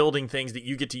past is building things that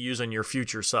you get to use on your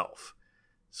future self.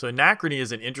 So Anachrony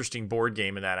is an interesting board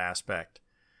game in that aspect.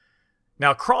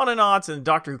 Now, Chrononauts and the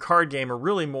Doctor Who card game are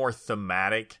really more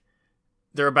thematic.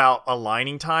 They're about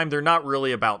aligning time. They're not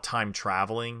really about time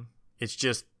traveling. It's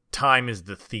just time is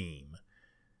the theme.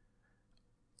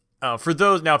 For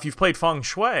those, now, if you've played Feng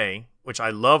Shui, which I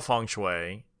love Feng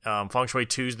Shui, Feng Shui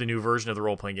 2 is the new version of the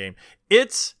role-playing game.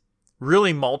 It's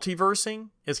really multiversing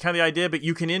is kind of the idea, but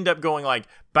you can end up going like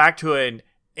back to an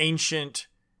ancient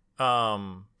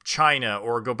China,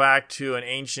 or go back to an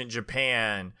ancient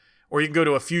Japan, or you can go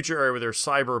to a future area where there's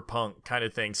cyberpunk kind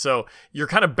of thing. So you're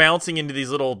kind of bouncing into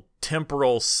these little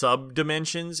temporal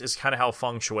sub-dimensions is kind of how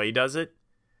Feng Shui does it.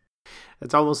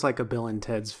 It's almost like a Bill and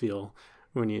Ted's feel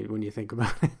when you think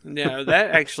about it. Yeah,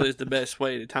 that actually is the best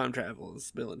way to time travel,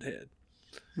 is Bill and Ted.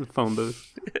 The phone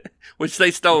booth. Which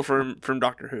they stole from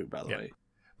Doctor Who, by the way.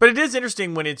 But it is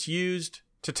interesting when it's used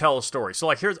to tell a story. So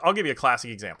like I'll give you a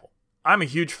classic example. I'm a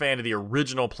huge fan of the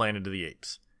original Planet of the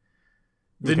Apes.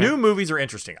 The new movies are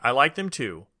interesting. I like them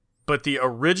too. But the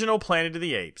original Planet of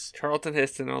the Apes. Charlton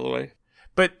Heston all the way.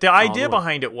 But the idea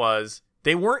behind it was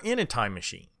they weren't in a time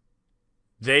machine.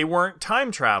 They weren't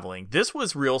time traveling. This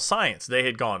was real science. They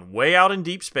had gone way out in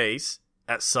deep space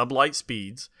at sublight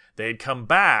speeds. They had come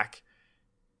back.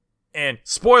 And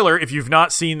spoiler, if you've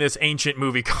not seen this ancient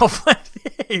movie called Planet of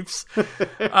the Apes,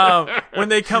 when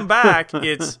they come back,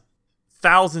 it's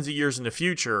thousands of years in the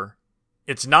future.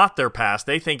 It's not their past.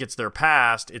 They think it's their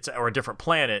past. Or a different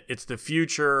planet. It's the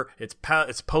future. It's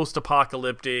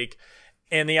post-apocalyptic.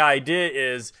 And the idea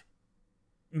is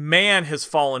man has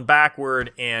fallen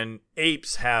backward and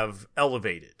apes have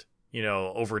elevated,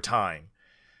 over time.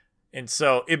 And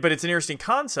so, but it's an interesting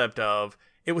concept of,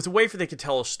 it was a way for they could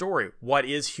tell a story. What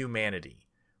is humanity?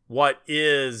 What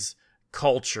is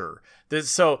culture?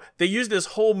 So they used this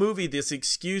whole movie, this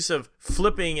excuse of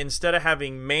flipping, instead of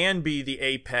having man be the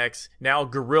apex, now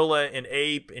gorilla and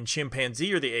ape and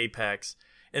chimpanzee are the apex.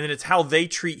 And then it's how they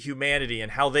treat humanity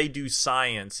and how they do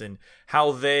science and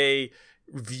how they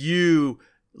view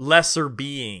lesser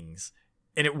beings.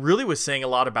 And it really was saying a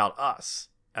lot about us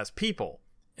as people.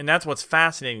 And that's what's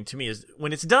fascinating to me is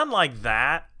when it's done like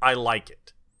that, I like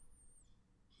it.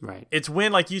 Right. It's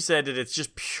when, like you said, that it's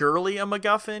just purely a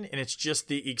MacGuffin and it's just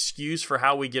the excuse for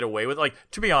how we get away with it. Like,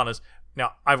 to be honest,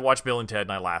 now I've watched Bill and Ted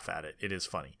and I laugh at it. It is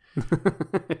funny.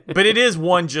 But it is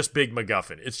one just big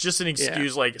MacGuffin. It's just an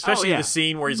excuse, like, especially the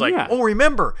scene where he's like, oh,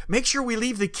 remember, make sure we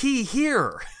leave the key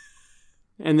here.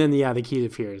 And then, the key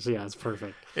appears. Yeah, it's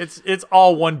perfect. It's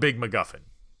all one big MacGuffin.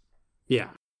 Yeah.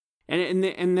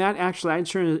 And that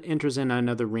actually enters in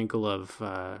another wrinkle of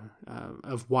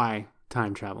why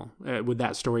time travel with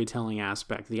that storytelling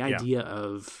aspect. The idea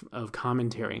of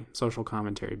commentary, social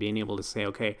commentary, being able to say,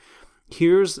 okay,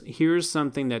 here's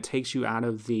something that takes you out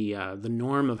of the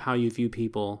norm of how you view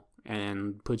people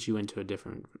and puts you into a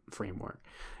different framework.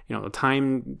 You know, a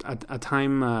time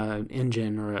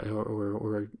engine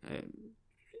or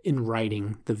in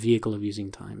writing, the vehicle of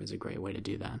using time is a great way to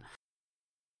do that.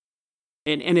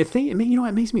 And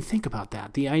it makes me think about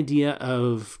that. The idea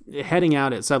of heading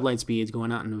out at sublight speeds,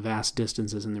 going out in vast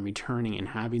distances, and then returning and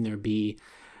having there be,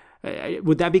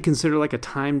 would that be considered like a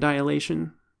time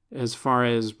dilation as far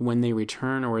as when they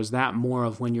return, or is that more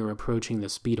of when you're approaching the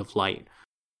speed of light?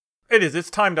 It is.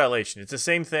 It's time dilation. It's the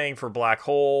same thing for black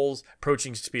holes,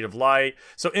 approaching speed of light.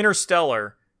 So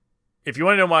Interstellar, if you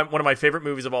want to know one of my favorite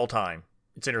movies of all time,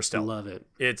 it's Interstellar. Love it.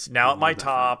 It's now at my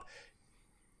top.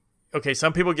 Okay,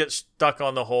 some people get stuck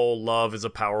on the whole love is a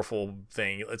powerful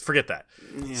thing. Let's forget that.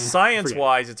 Yeah,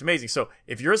 Science-wise, it's amazing. So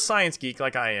if you're a science geek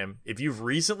like I am, if you've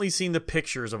recently seen the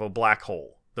pictures of a black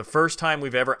hole, the first time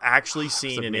we've ever actually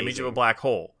seen an image of a black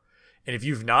hole, and if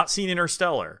you've not seen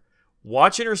Interstellar,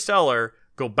 watch Interstellar,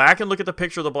 go back and look at the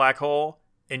picture of the black hole,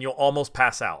 and you'll almost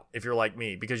pass out if you're like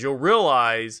me, because you'll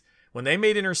realize when they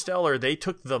made Interstellar, they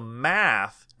took the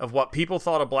math of what people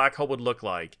thought a black hole would look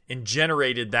like and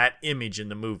generated that image in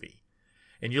the movie.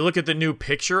 And you look at the new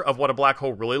picture of what a black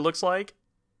hole really looks like,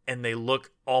 and they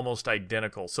look almost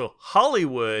identical. So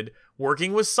Hollywood,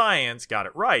 working with science, got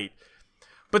it right.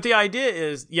 But the idea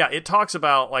is, it talks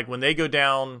about like when they go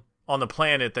down on the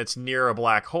planet that's near a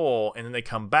black hole and then they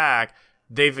come back,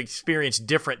 they've experienced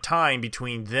different time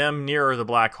between them nearer the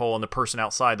black hole and the person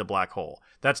outside the black hole.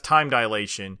 That's time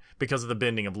dilation because of the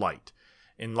bending of light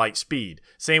and light speed.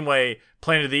 Same way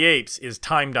Planet of the Apes is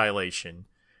time dilation.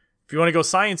 If you want to go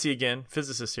sciencey again,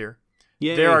 physicists here,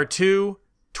 there are two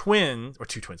twins.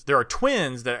 There are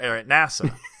twins that are at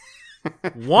NASA.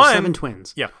 7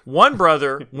 twins. Yeah. One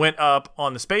brother went up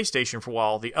on the space station for a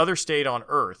while. The other stayed on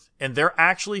Earth. And they're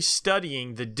actually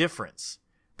studying the difference.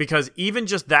 Because even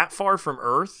just that far from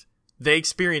Earth, they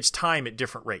experience time at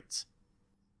different rates.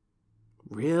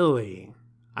 Really?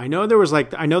 I know there was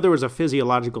a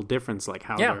physiological difference, like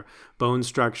how their bone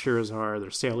structures are,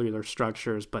 their cellular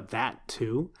structures, but that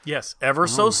too? Yes, ever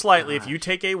so slightly. Gosh. If you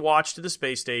take a watch to the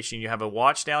space station, you have a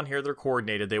watch down here that are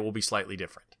coordinated, they will be slightly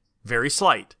different. Very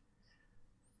slight.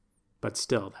 But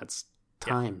still, that's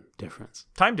time difference.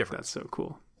 Time difference. That's so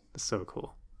cool. That's so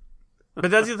cool.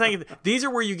 But that's the thing. These are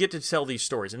where you get to tell these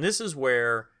stories. And this is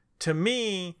where, to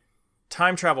me,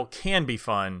 time travel can be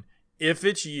fun if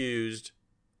it's used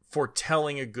for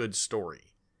telling a good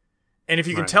story. And if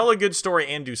you can tell a good story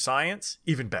and do science,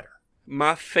 even better.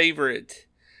 My favorite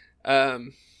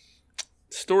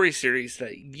story series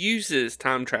that uses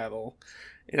time travel,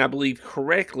 and I believe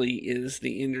correctly, is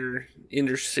the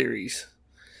Ender series.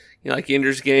 You know, like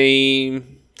Ender's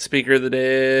Game, Speaker of the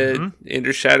Dead,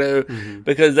 Ender's Shadow,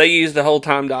 because they use the whole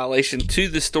time dilation to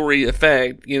the story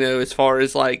effect, you know, as far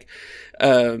as like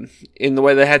in the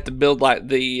way they had to build like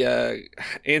the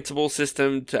Ansible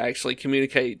system to actually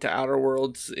communicate to outer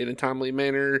worlds in a timely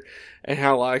manner, and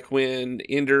how like when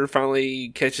Ender finally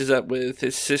catches up with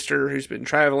his sister who's been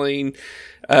traveling,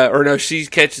 she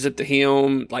catches up to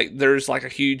him, like there's like a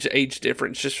huge age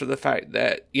difference just for the fact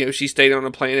that, you know, she stayed on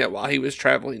a planet while he was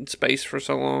traveling in space for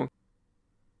so long.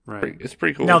 Right. It's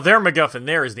pretty cool. Now their MacGuffin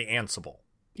there is the Ansible.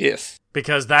 Yes.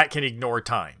 Because that can ignore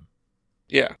time.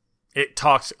 Yeah. It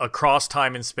talks across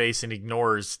time and space and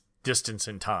ignores distance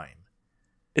and time.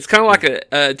 It's kind of like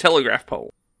a telegraph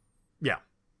pole. Yeah.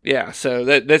 Yeah, so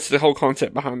that's the whole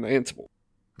concept behind the Ansible.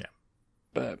 Yeah.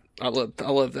 But I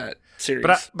love that series.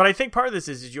 But I think part of this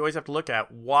is you always have to look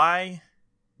at why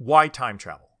time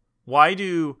travel? Why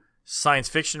do science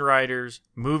fiction writers,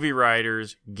 movie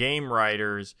writers, game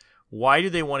writers, why do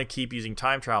they want to keep using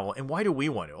time travel? And why do we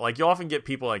want to? Like, you often get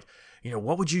people like, you know,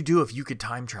 what would you do if you could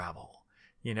time travel?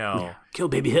 You know, kill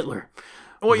baby Hitler.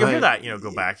 Well, you'll hear that, you know,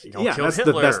 go back, kill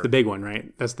Hitler. That's the big one,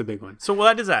 right? That's the big one. So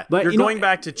what is that? But you're going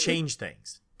back to change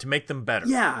things. to make them better.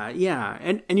 Yeah,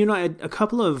 and a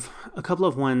couple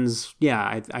of ones,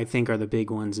 I think are the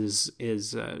big ones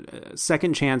is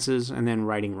second chances and then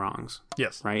righting wrongs.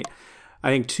 Yes, right. I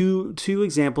think two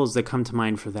examples that come to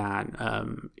mind for that,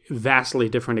 vastly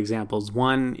different examples.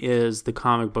 One is the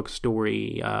comic book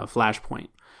story Flashpoint,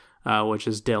 which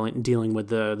is dealing with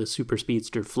the super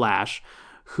speedster Flash,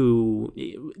 who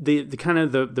the kind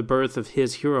of the birth of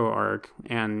his hero arc,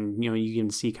 and you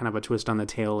can see kind of a twist on the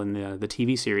tail in the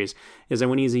TV series, is that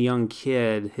when he's a young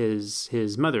kid,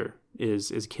 his mother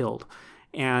is killed.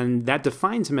 And that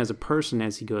defines him as a person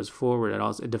as he goes forward.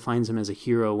 It defines him as a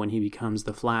hero when he becomes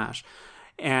the Flash.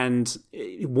 And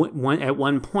at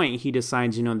one point, he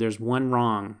decides, there's one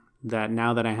wrong, that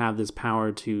now that I have this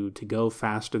power to go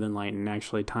faster than light and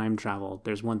actually time travel,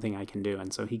 there's one thing I can do.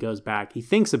 And so he goes back, he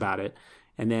thinks about it,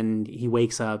 and then he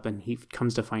wakes up and he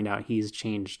comes to find out he's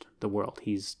changed the world.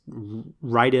 He's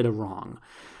righted a wrong.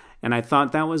 And I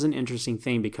thought that was an interesting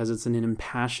thing because it's an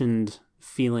impassioned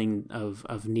feeling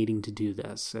of needing to do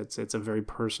this. It's a very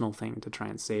personal thing to try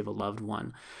and save a loved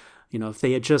one. If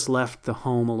they had just left the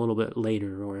home a little bit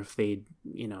later, or if they'd,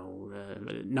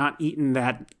 not eaten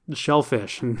that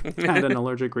shellfish and had an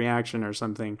allergic reaction or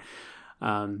something,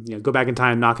 go back in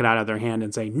time, knock it out of their hand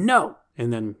and say, no,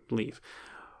 and then leave.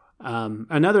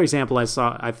 Another example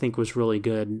I think was really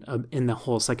good in the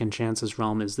whole second chances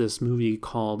realm is this movie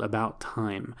called About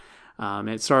Time.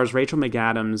 It stars Rachel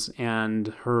McAdams and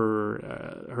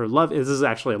her love. This is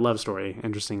actually a love story,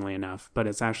 interestingly enough, but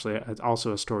it's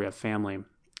also a story of family.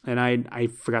 And I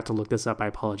forgot to look this up. I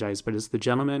apologize, but it's the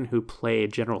gentleman who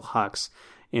played General Hux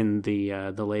in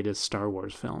the latest Star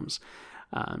Wars films.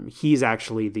 He's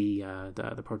actually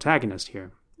the protagonist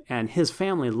here, and his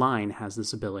family line has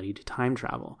this ability to time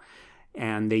travel,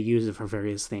 and they use it for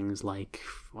various things like,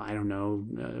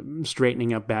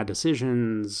 straightening up bad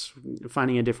decisions,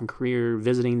 finding a different career,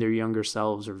 visiting their younger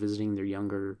selves, or visiting their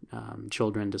younger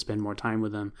children to spend more time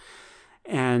with them.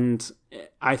 And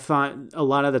I thought a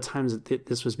lot of the times that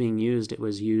this was being used, it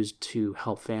was used to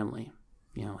help family.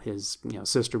 His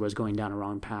sister was going down a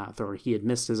wrong path, or he had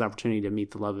missed his opportunity to meet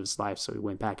the love of his life, so he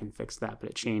went back and fixed that, but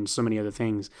it changed so many other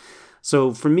things.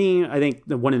 So for me, I think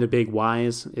one of the big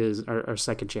whys are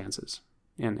second chances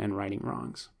and righting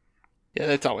wrongs. Yeah,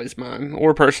 that's always mine.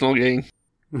 Or personal gain.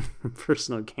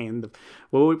 Personal gain.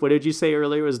 What did you say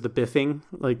earlier was the biffing?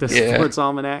 Like the sports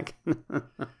almanac?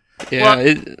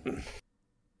 Yeah.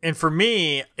 And for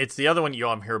me, it's the other one you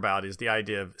hear about is the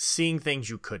idea of seeing things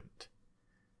you couldn't.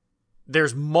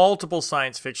 There's multiple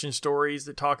science fiction stories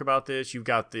that talk about this. You've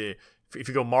got if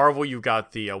you go Marvel, you've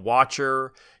got the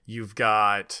Watcher. You've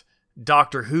got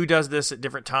Doctor Who does this at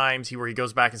different times where he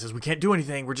goes back and says, we can't do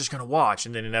anything, we're just going to watch.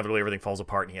 And then inevitably everything falls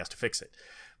apart and he has to fix it.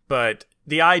 But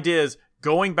the idea is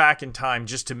going back in time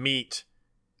just to meet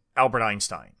Albert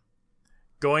Einstein.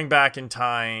 Going back in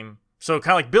time. So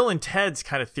kind of like Bill and Ted's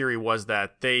kind of theory was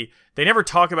that they never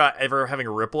talk about ever having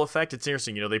a ripple effect. It's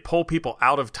interesting, they pull people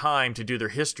out of time to do their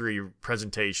history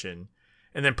presentation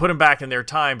and then put them back in their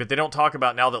time, but they don't talk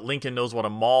about now that Lincoln knows what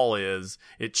a mall is,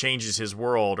 it changes his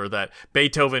world, or that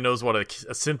Beethoven knows what a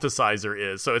synthesizer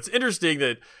is. So it's interesting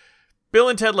that Bill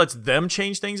and Ted lets them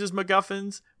change things as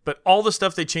MacGuffins, but all the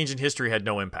stuff they changed in history had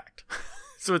no impact.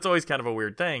 So it's always kind of a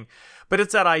weird thing. But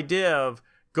it's that idea of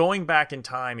going back in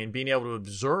time and being able to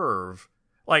observe,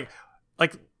 like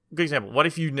good example, what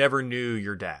if you never knew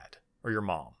your dad or your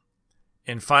mom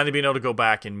and finally being able to go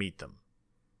back and meet them?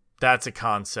 That's a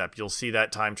concept. You'll see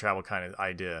that time travel kind of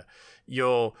idea.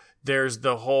 There's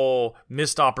the whole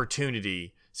missed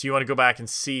opportunity. So you want to go back and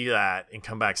see that and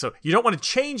come back. So you don't want to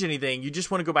change anything. You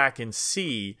just want to go back and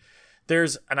see.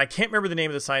 And I can't remember the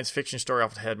name of the science fiction story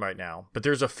off the head right now, but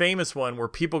there's a famous one where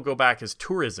people go back as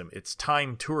tourism. It's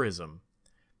time tourism.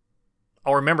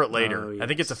 I'll remember it later. Oh, yes. I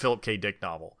think it's a Philip K. Dick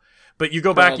novel. But you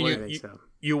go back and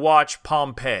you watch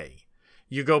Pompeii.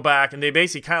 You go back and they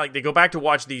basically kind of like, they go back to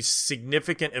watch these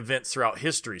significant events throughout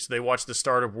history. So they watch the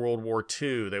start of World War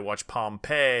II. They watch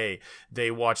Pompeii.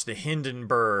 They watch the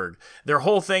Hindenburg. Their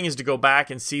whole thing is to go back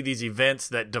and see these events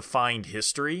that defined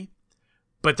history.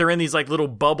 But they're in these like little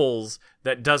bubbles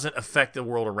that doesn't affect the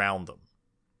world around them.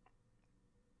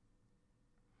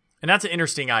 And that's an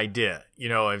interesting idea.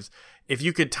 If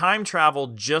you could time travel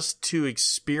just to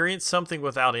experience something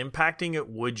without impacting it,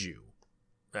 would you?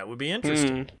 That would be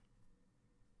interesting.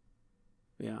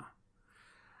 Yeah.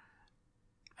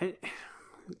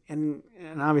 And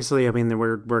obviously, I mean,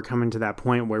 we're coming to that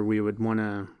point where we want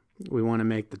to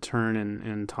make the turn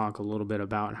and talk a little bit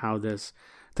about how this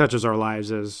touches our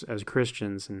lives as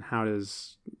Christians, and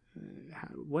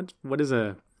what is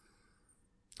a.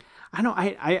 I know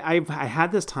I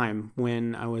had this time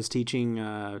when I was teaching.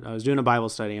 I was doing a Bible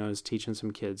study. I was teaching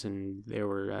some kids, and they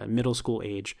were middle school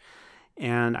age.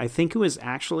 And I think it was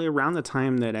actually around the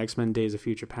time that X-Men: Days of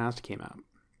Future Past came out,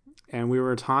 and we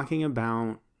were talking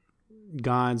about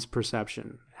God's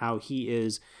perception, how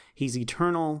he's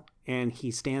eternal and he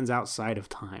stands outside of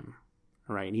time,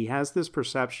 right? He has this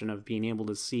perception of being able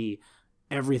to see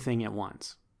everything at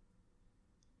once.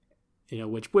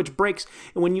 Which breaks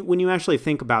when you actually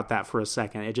think about that for a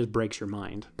second, it just breaks your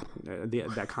mind.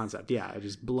 That concept, yeah, it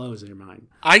just blows your mind.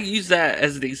 I use that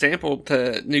as an example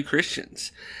to new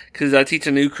Christians because I teach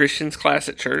a new Christians class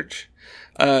at church.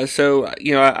 So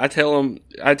I tell them,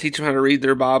 I teach them how to read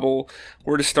their Bible,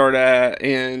 where to start at,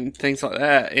 and things like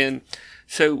that. And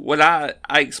so what I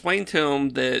explain to them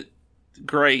that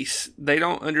grace, they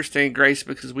don't understand grace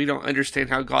because we don't understand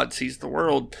how God sees the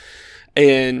world,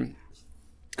 and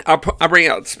I bring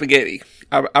out spaghetti.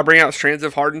 I bring out strands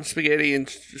of hardened spaghetti and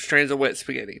strands of wet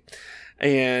spaghetti.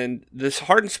 And this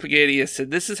hardened spaghetti, I said,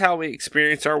 this is how we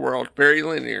experience our world, very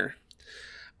linear.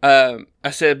 I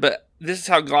said, but this is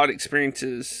how God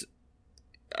experiences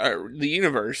the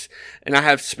universe. And I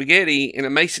have spaghetti in a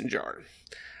mason jar.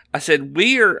 I said,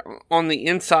 we are on the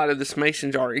inside of this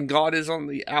mason jar and God is on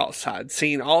the outside,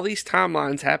 seeing all these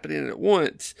timelines happening at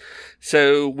once.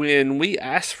 So when we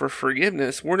ask for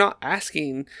forgiveness, we're not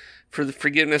asking for the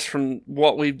forgiveness from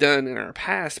what we've done in our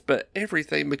past, but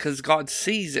everything, because God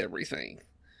sees everything.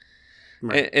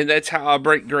 Right. And that's how I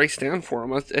break grace down for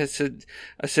them. I said,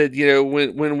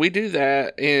 when we do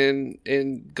that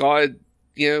and God,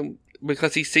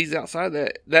 because he sees outside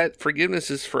that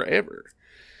forgiveness is forever.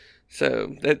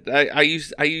 So that I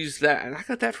use that, and I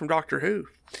got that from Doctor Who.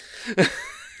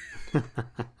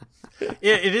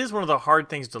 It is one of the hard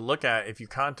things to look at if you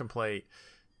contemplate.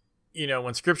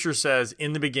 When Scripture says,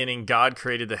 "In the beginning, God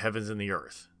created the heavens and the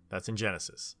earth." That's in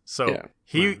Genesis. So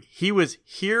he was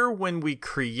here when we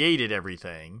created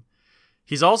everything.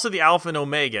 He's also the Alpha and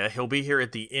Omega. He'll be here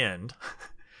at the end.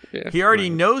 Yeah, he already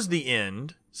knows the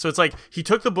end. So it's like he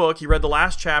took the book, he read the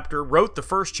last chapter, wrote the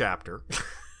first chapter.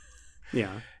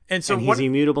 Yeah. And so he's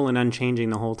immutable and unchanging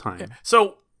the whole time.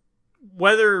 So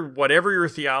whatever your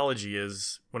theology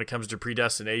is when it comes to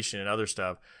predestination and other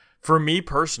stuff, for me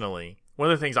personally,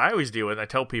 one of the things I always deal with, I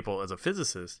tell people as a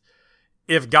physicist,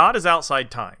 if God is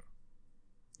outside time,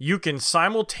 you can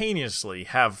simultaneously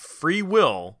have free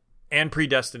will and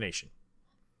predestination,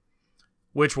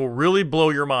 which will really blow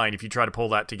your mind if you try to pull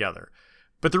that together.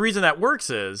 But the reason that works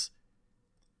is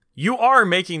you are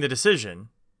making the decision.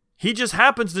 He just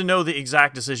happens to know the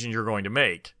exact decision you're going to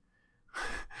make.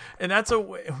 And that's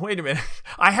wait a minute.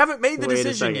 I haven't made the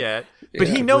decision yet, but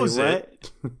he knows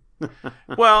it.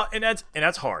 Well, and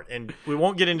that's hard. And we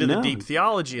won't get into the deep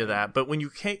theology of that, but when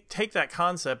you take that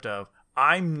concept of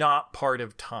I'm not part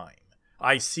of time.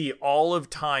 I see all of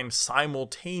time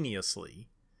simultaneously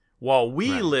while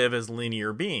we live as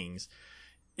linear beings.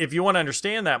 If you want to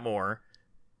understand that more,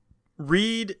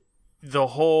 read the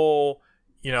whole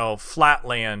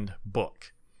Flatland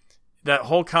book. That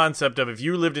whole concept of if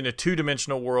you lived in a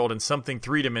two-dimensional world and something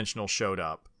three-dimensional showed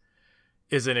up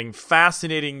is a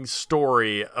fascinating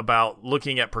story about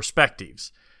looking at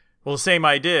perspectives. Well, the same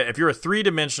idea. If you're a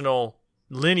three-dimensional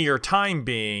linear time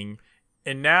being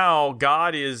and now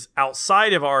God is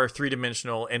outside of our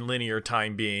three-dimensional and linear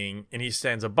time being and he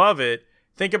stands above it,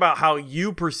 think about how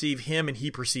you perceive him and he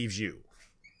perceives you.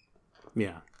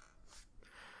 Yeah.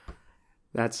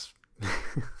 That's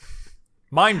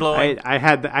mind blowing. I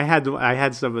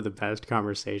had some of the best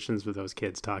conversations with those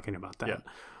kids talking about that. Yeah.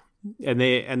 And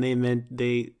they meant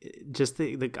just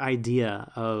the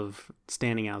idea of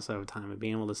standing outside of time and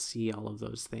being able to see all of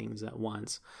those things at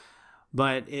once.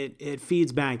 But it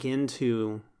feeds back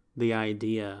into the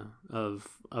idea of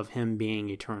him being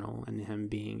eternal and him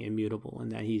being immutable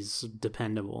and that he's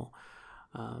dependable.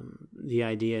 The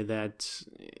idea that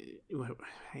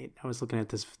I was looking at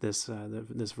this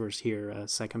verse here,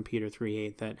 2 Peter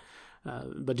 3:8, that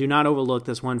but do not overlook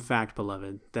this one fact,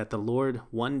 beloved, that the Lord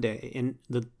one day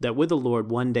that with the Lord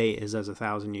 1 day is as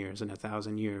 1,000 years, and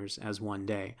 1,000 years as 1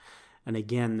 day. And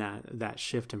again, that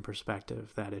shift in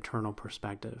perspective, that eternal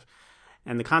perspective,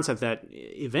 and the concept that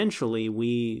eventually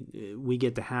we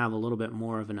get to have a little bit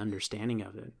more of an understanding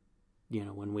of it.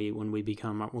 When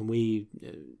we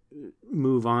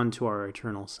move on to our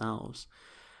eternal selves.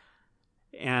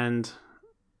 And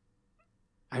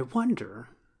I wonder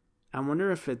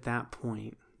if at that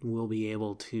point we'll be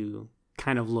able to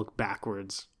kind of look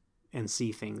backwards and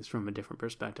see things from a different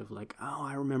perspective. Like, oh,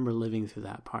 I remember living through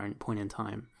that point in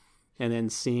time. and then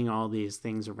seeing all these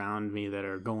things around me that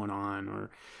are going on, or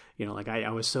like I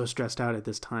was so stressed out at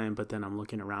this time, but then I'm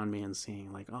looking around me and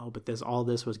seeing like, oh, but all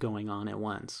this was going on at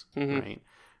once, right?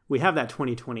 We have that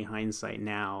 2020 hindsight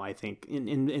now, I think,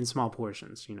 in small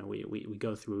portions. We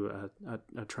go through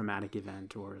a traumatic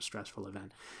event or a stressful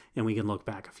event, and we can look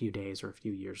back a few days or a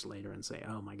few years later and say,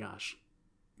 oh my gosh,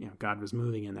 God was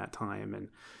moving in that time, and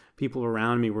people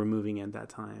around me were moving at that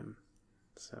time.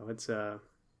 So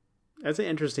that's an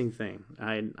interesting thing.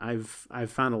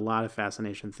 I've found a lot of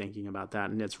fascination thinking about that,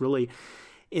 and it's really,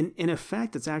 in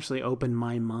effect, it's actually opened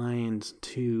my mind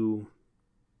to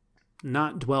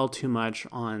not dwell too much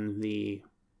on the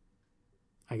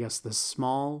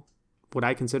small, what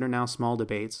I consider now small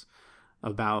debates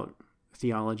about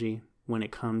theology when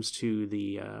it comes to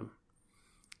the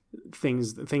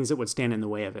things that would stand in the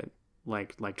way of it,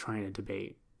 like trying to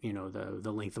debate,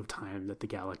 the length of time that the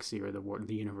galaxy or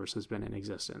the universe has been in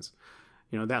existence.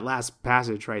 That last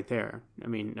passage right there. I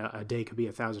mean, a day could be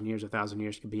 1,000 years, 1,000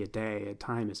 years could be a day. A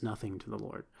time is nothing to the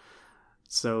Lord.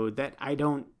 So that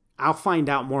I'll find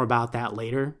out more about that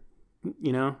later,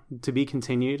 to be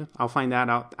continued. I'll find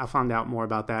out more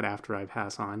about that after I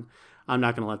pass on. I'm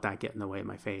not going to let that get in the way of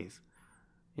my faith.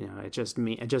 It just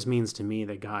means to me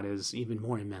that God is even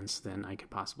more immense than I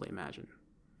could possibly imagine.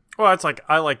 Well,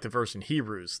 I like the verse in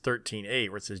Hebrews 13:8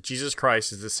 where it says, Jesus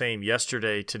Christ is the same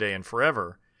yesterday, today, and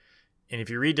forever. And if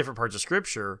you read different parts of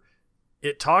Scripture,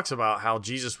 it talks about how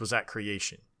Jesus was at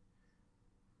creation.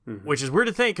 Mm-hmm. Which is weird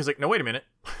to think, because no, wait a minute.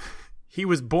 He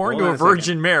was born to a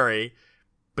Virgin Mary,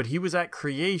 but he was at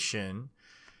creation,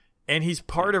 and he's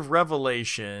part of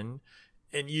Revelation.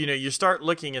 And, you start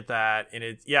looking at that, and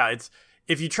it's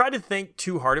if you try to think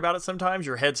too hard about it sometimes,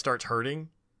 your head starts hurting.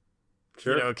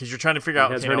 Sure. Because you're trying to figure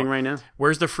out, hurting right now.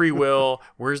 Where's the free will?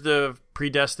 Where's the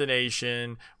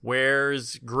predestination?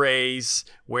 Where's grace?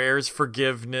 Where's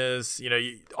forgiveness?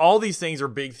 All these things are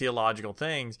big theological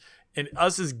things. And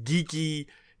us as geeky,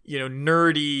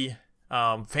 nerdy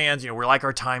fans, we like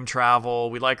our time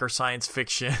travel. We like our science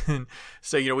fiction.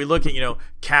 So, we look at,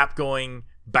 Cap going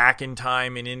back in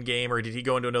time in Endgame, or did he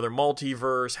go into another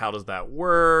multiverse? How does that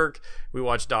work? We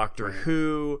watch Doctor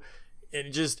Who, and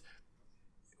it just...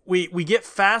 We get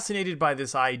fascinated by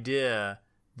this idea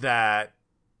that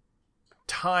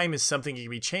time is something that can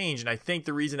be changed, and I think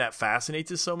the reason that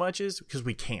fascinates us so much is because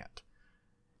we can't.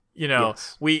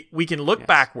 Yes. We can look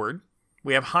backward.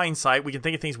 We have hindsight. We can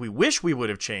think of things we wish we would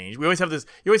have changed. We always have this.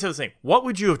 You always have this thing. What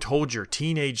would you have told your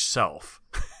teenage self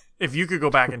if you could go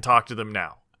back and talk to them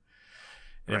now?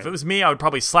 And if it was me, I would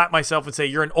probably slap myself and say,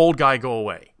 "You're an old guy. Go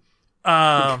away,"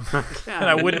 and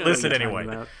I wouldn't listen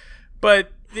anyway.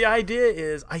 But the idea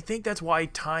is, I think that's why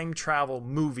time travel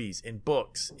movies and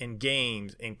books and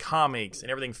games and comics and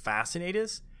everything fascinate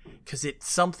us, because it's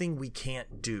something we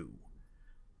can't do.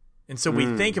 And so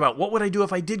we think about, what would I do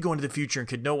if I did go into the future and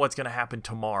could know what's going to happen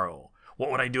tomorrow?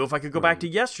 What would I do if I could go back to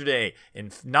yesterday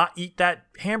and not eat that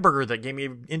hamburger that gave me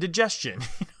indigestion?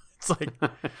 It's like...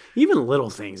 Even little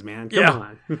things, man. Come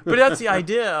on. But that's the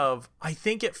idea of, I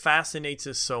think it fascinates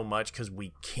us so much because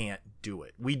we can't do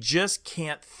it. We just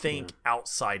can't think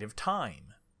outside of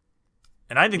time.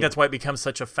 And I think that's why it becomes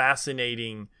such a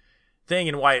fascinating thing,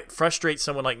 and why it frustrates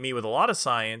someone like me with a lot of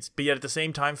science, but yet at the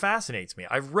same time fascinates me.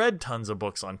 I've read tons of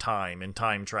books on time and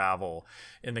time travel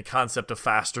and the concept of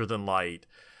faster than light,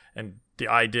 and the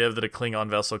idea that a Klingon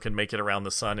vessel can make it around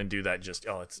the sun and do that.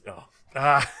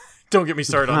 Don't get me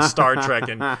started on Star Trek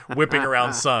and whipping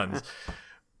around suns.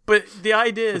 But the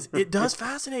idea is, it does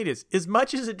fascinate us. As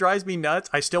much as it drives me nuts,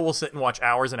 I still will sit and watch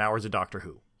hours and hours of Doctor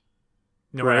Who.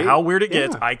 No matter how weird it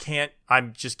gets, I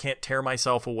just can't tear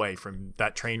myself away from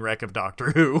that train wreck of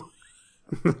Doctor Who.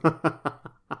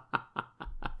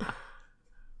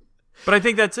 But I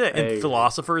think that's it. And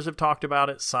philosophers have talked about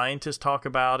it. Scientists talk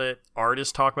about it.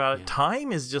 Artists talk about it.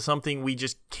 Time is just something we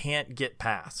just can't get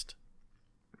past.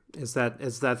 It's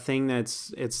that thing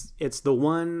that's it's the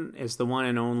one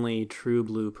and only true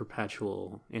blue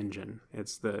perpetual engine.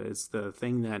 It's the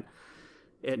thing that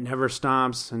it never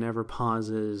stops, it never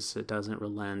pauses, it doesn't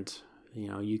relent.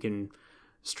 You can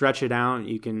stretch it out,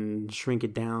 you can shrink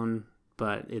it down,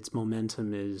 but its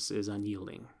momentum is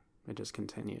unyielding. It just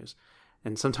continues.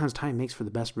 And sometimes time makes for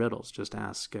the best riddles. Just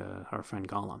ask our friend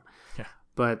Gollum. Yeah.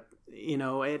 But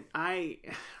I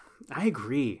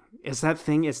agree. It's that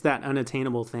thing. It's that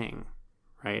unattainable thing,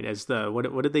 right? As the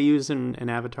what did they use in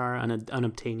Avatar?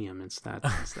 Unobtainium. It's that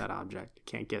object you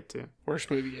can't get to.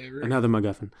 Worst movie ever. Another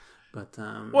MacGuffin. But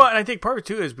well, and I think part of it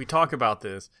too is we talk about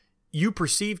this. You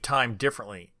perceive time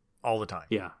differently all the time.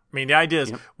 Yeah. I mean, the idea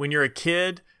is when you're a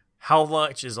kid, how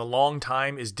much is a long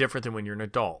time is different than when you're an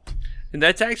adult. And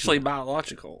that's actually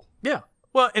biological. Yeah.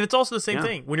 Well, and it's also the same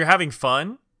thing. When you're having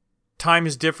fun, time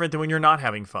is different than when you're not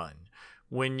having fun.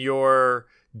 When you're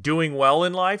doing well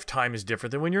in life, time is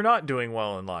different than when you're not doing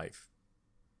well in life.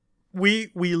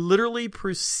 We literally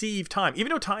perceive time.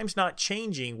 Even though time's not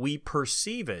changing, we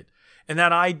perceive it. And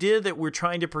that idea that we're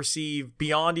trying to perceive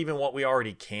beyond even what we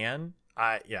already can,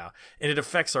 and it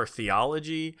affects our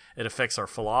theology, it affects our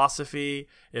philosophy,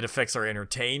 it affects our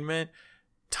entertainment.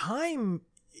 Time,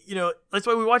 that's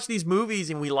why we watch these movies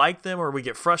and we like them or we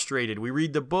get frustrated. We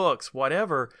read the books,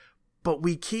 whatever, but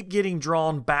we keep getting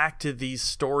drawn back to these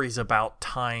stories about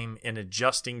time and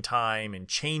adjusting time and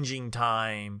changing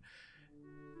time.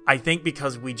 I think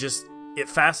because it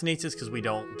fascinates us because we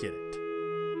don't get it.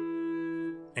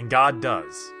 And God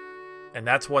does. And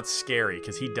that's what's scary,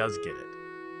 because he does get it.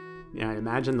 Yeah, I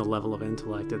imagine the level of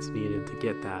intellect that's needed to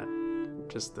get that.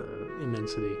 Just the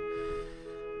immensity.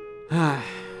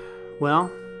 Well,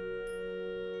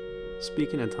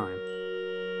 speaking of time,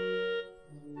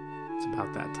 it's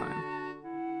about that time.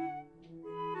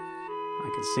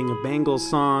 I could sing a Bengals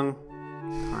song,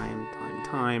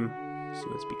 time, see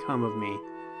what's become of me.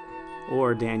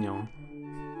 Or, Daniel,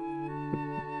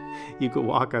 you could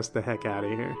walk us the heck out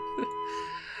of here.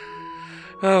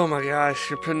 Oh my gosh,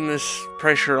 you're putting this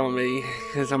pressure on me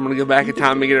because I'm going to go back in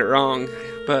time and get it wrong.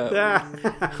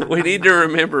 But we need to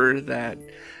remember that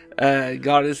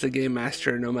God is the game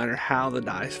master. No matter how the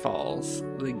dice falls,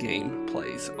 the game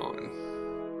plays on.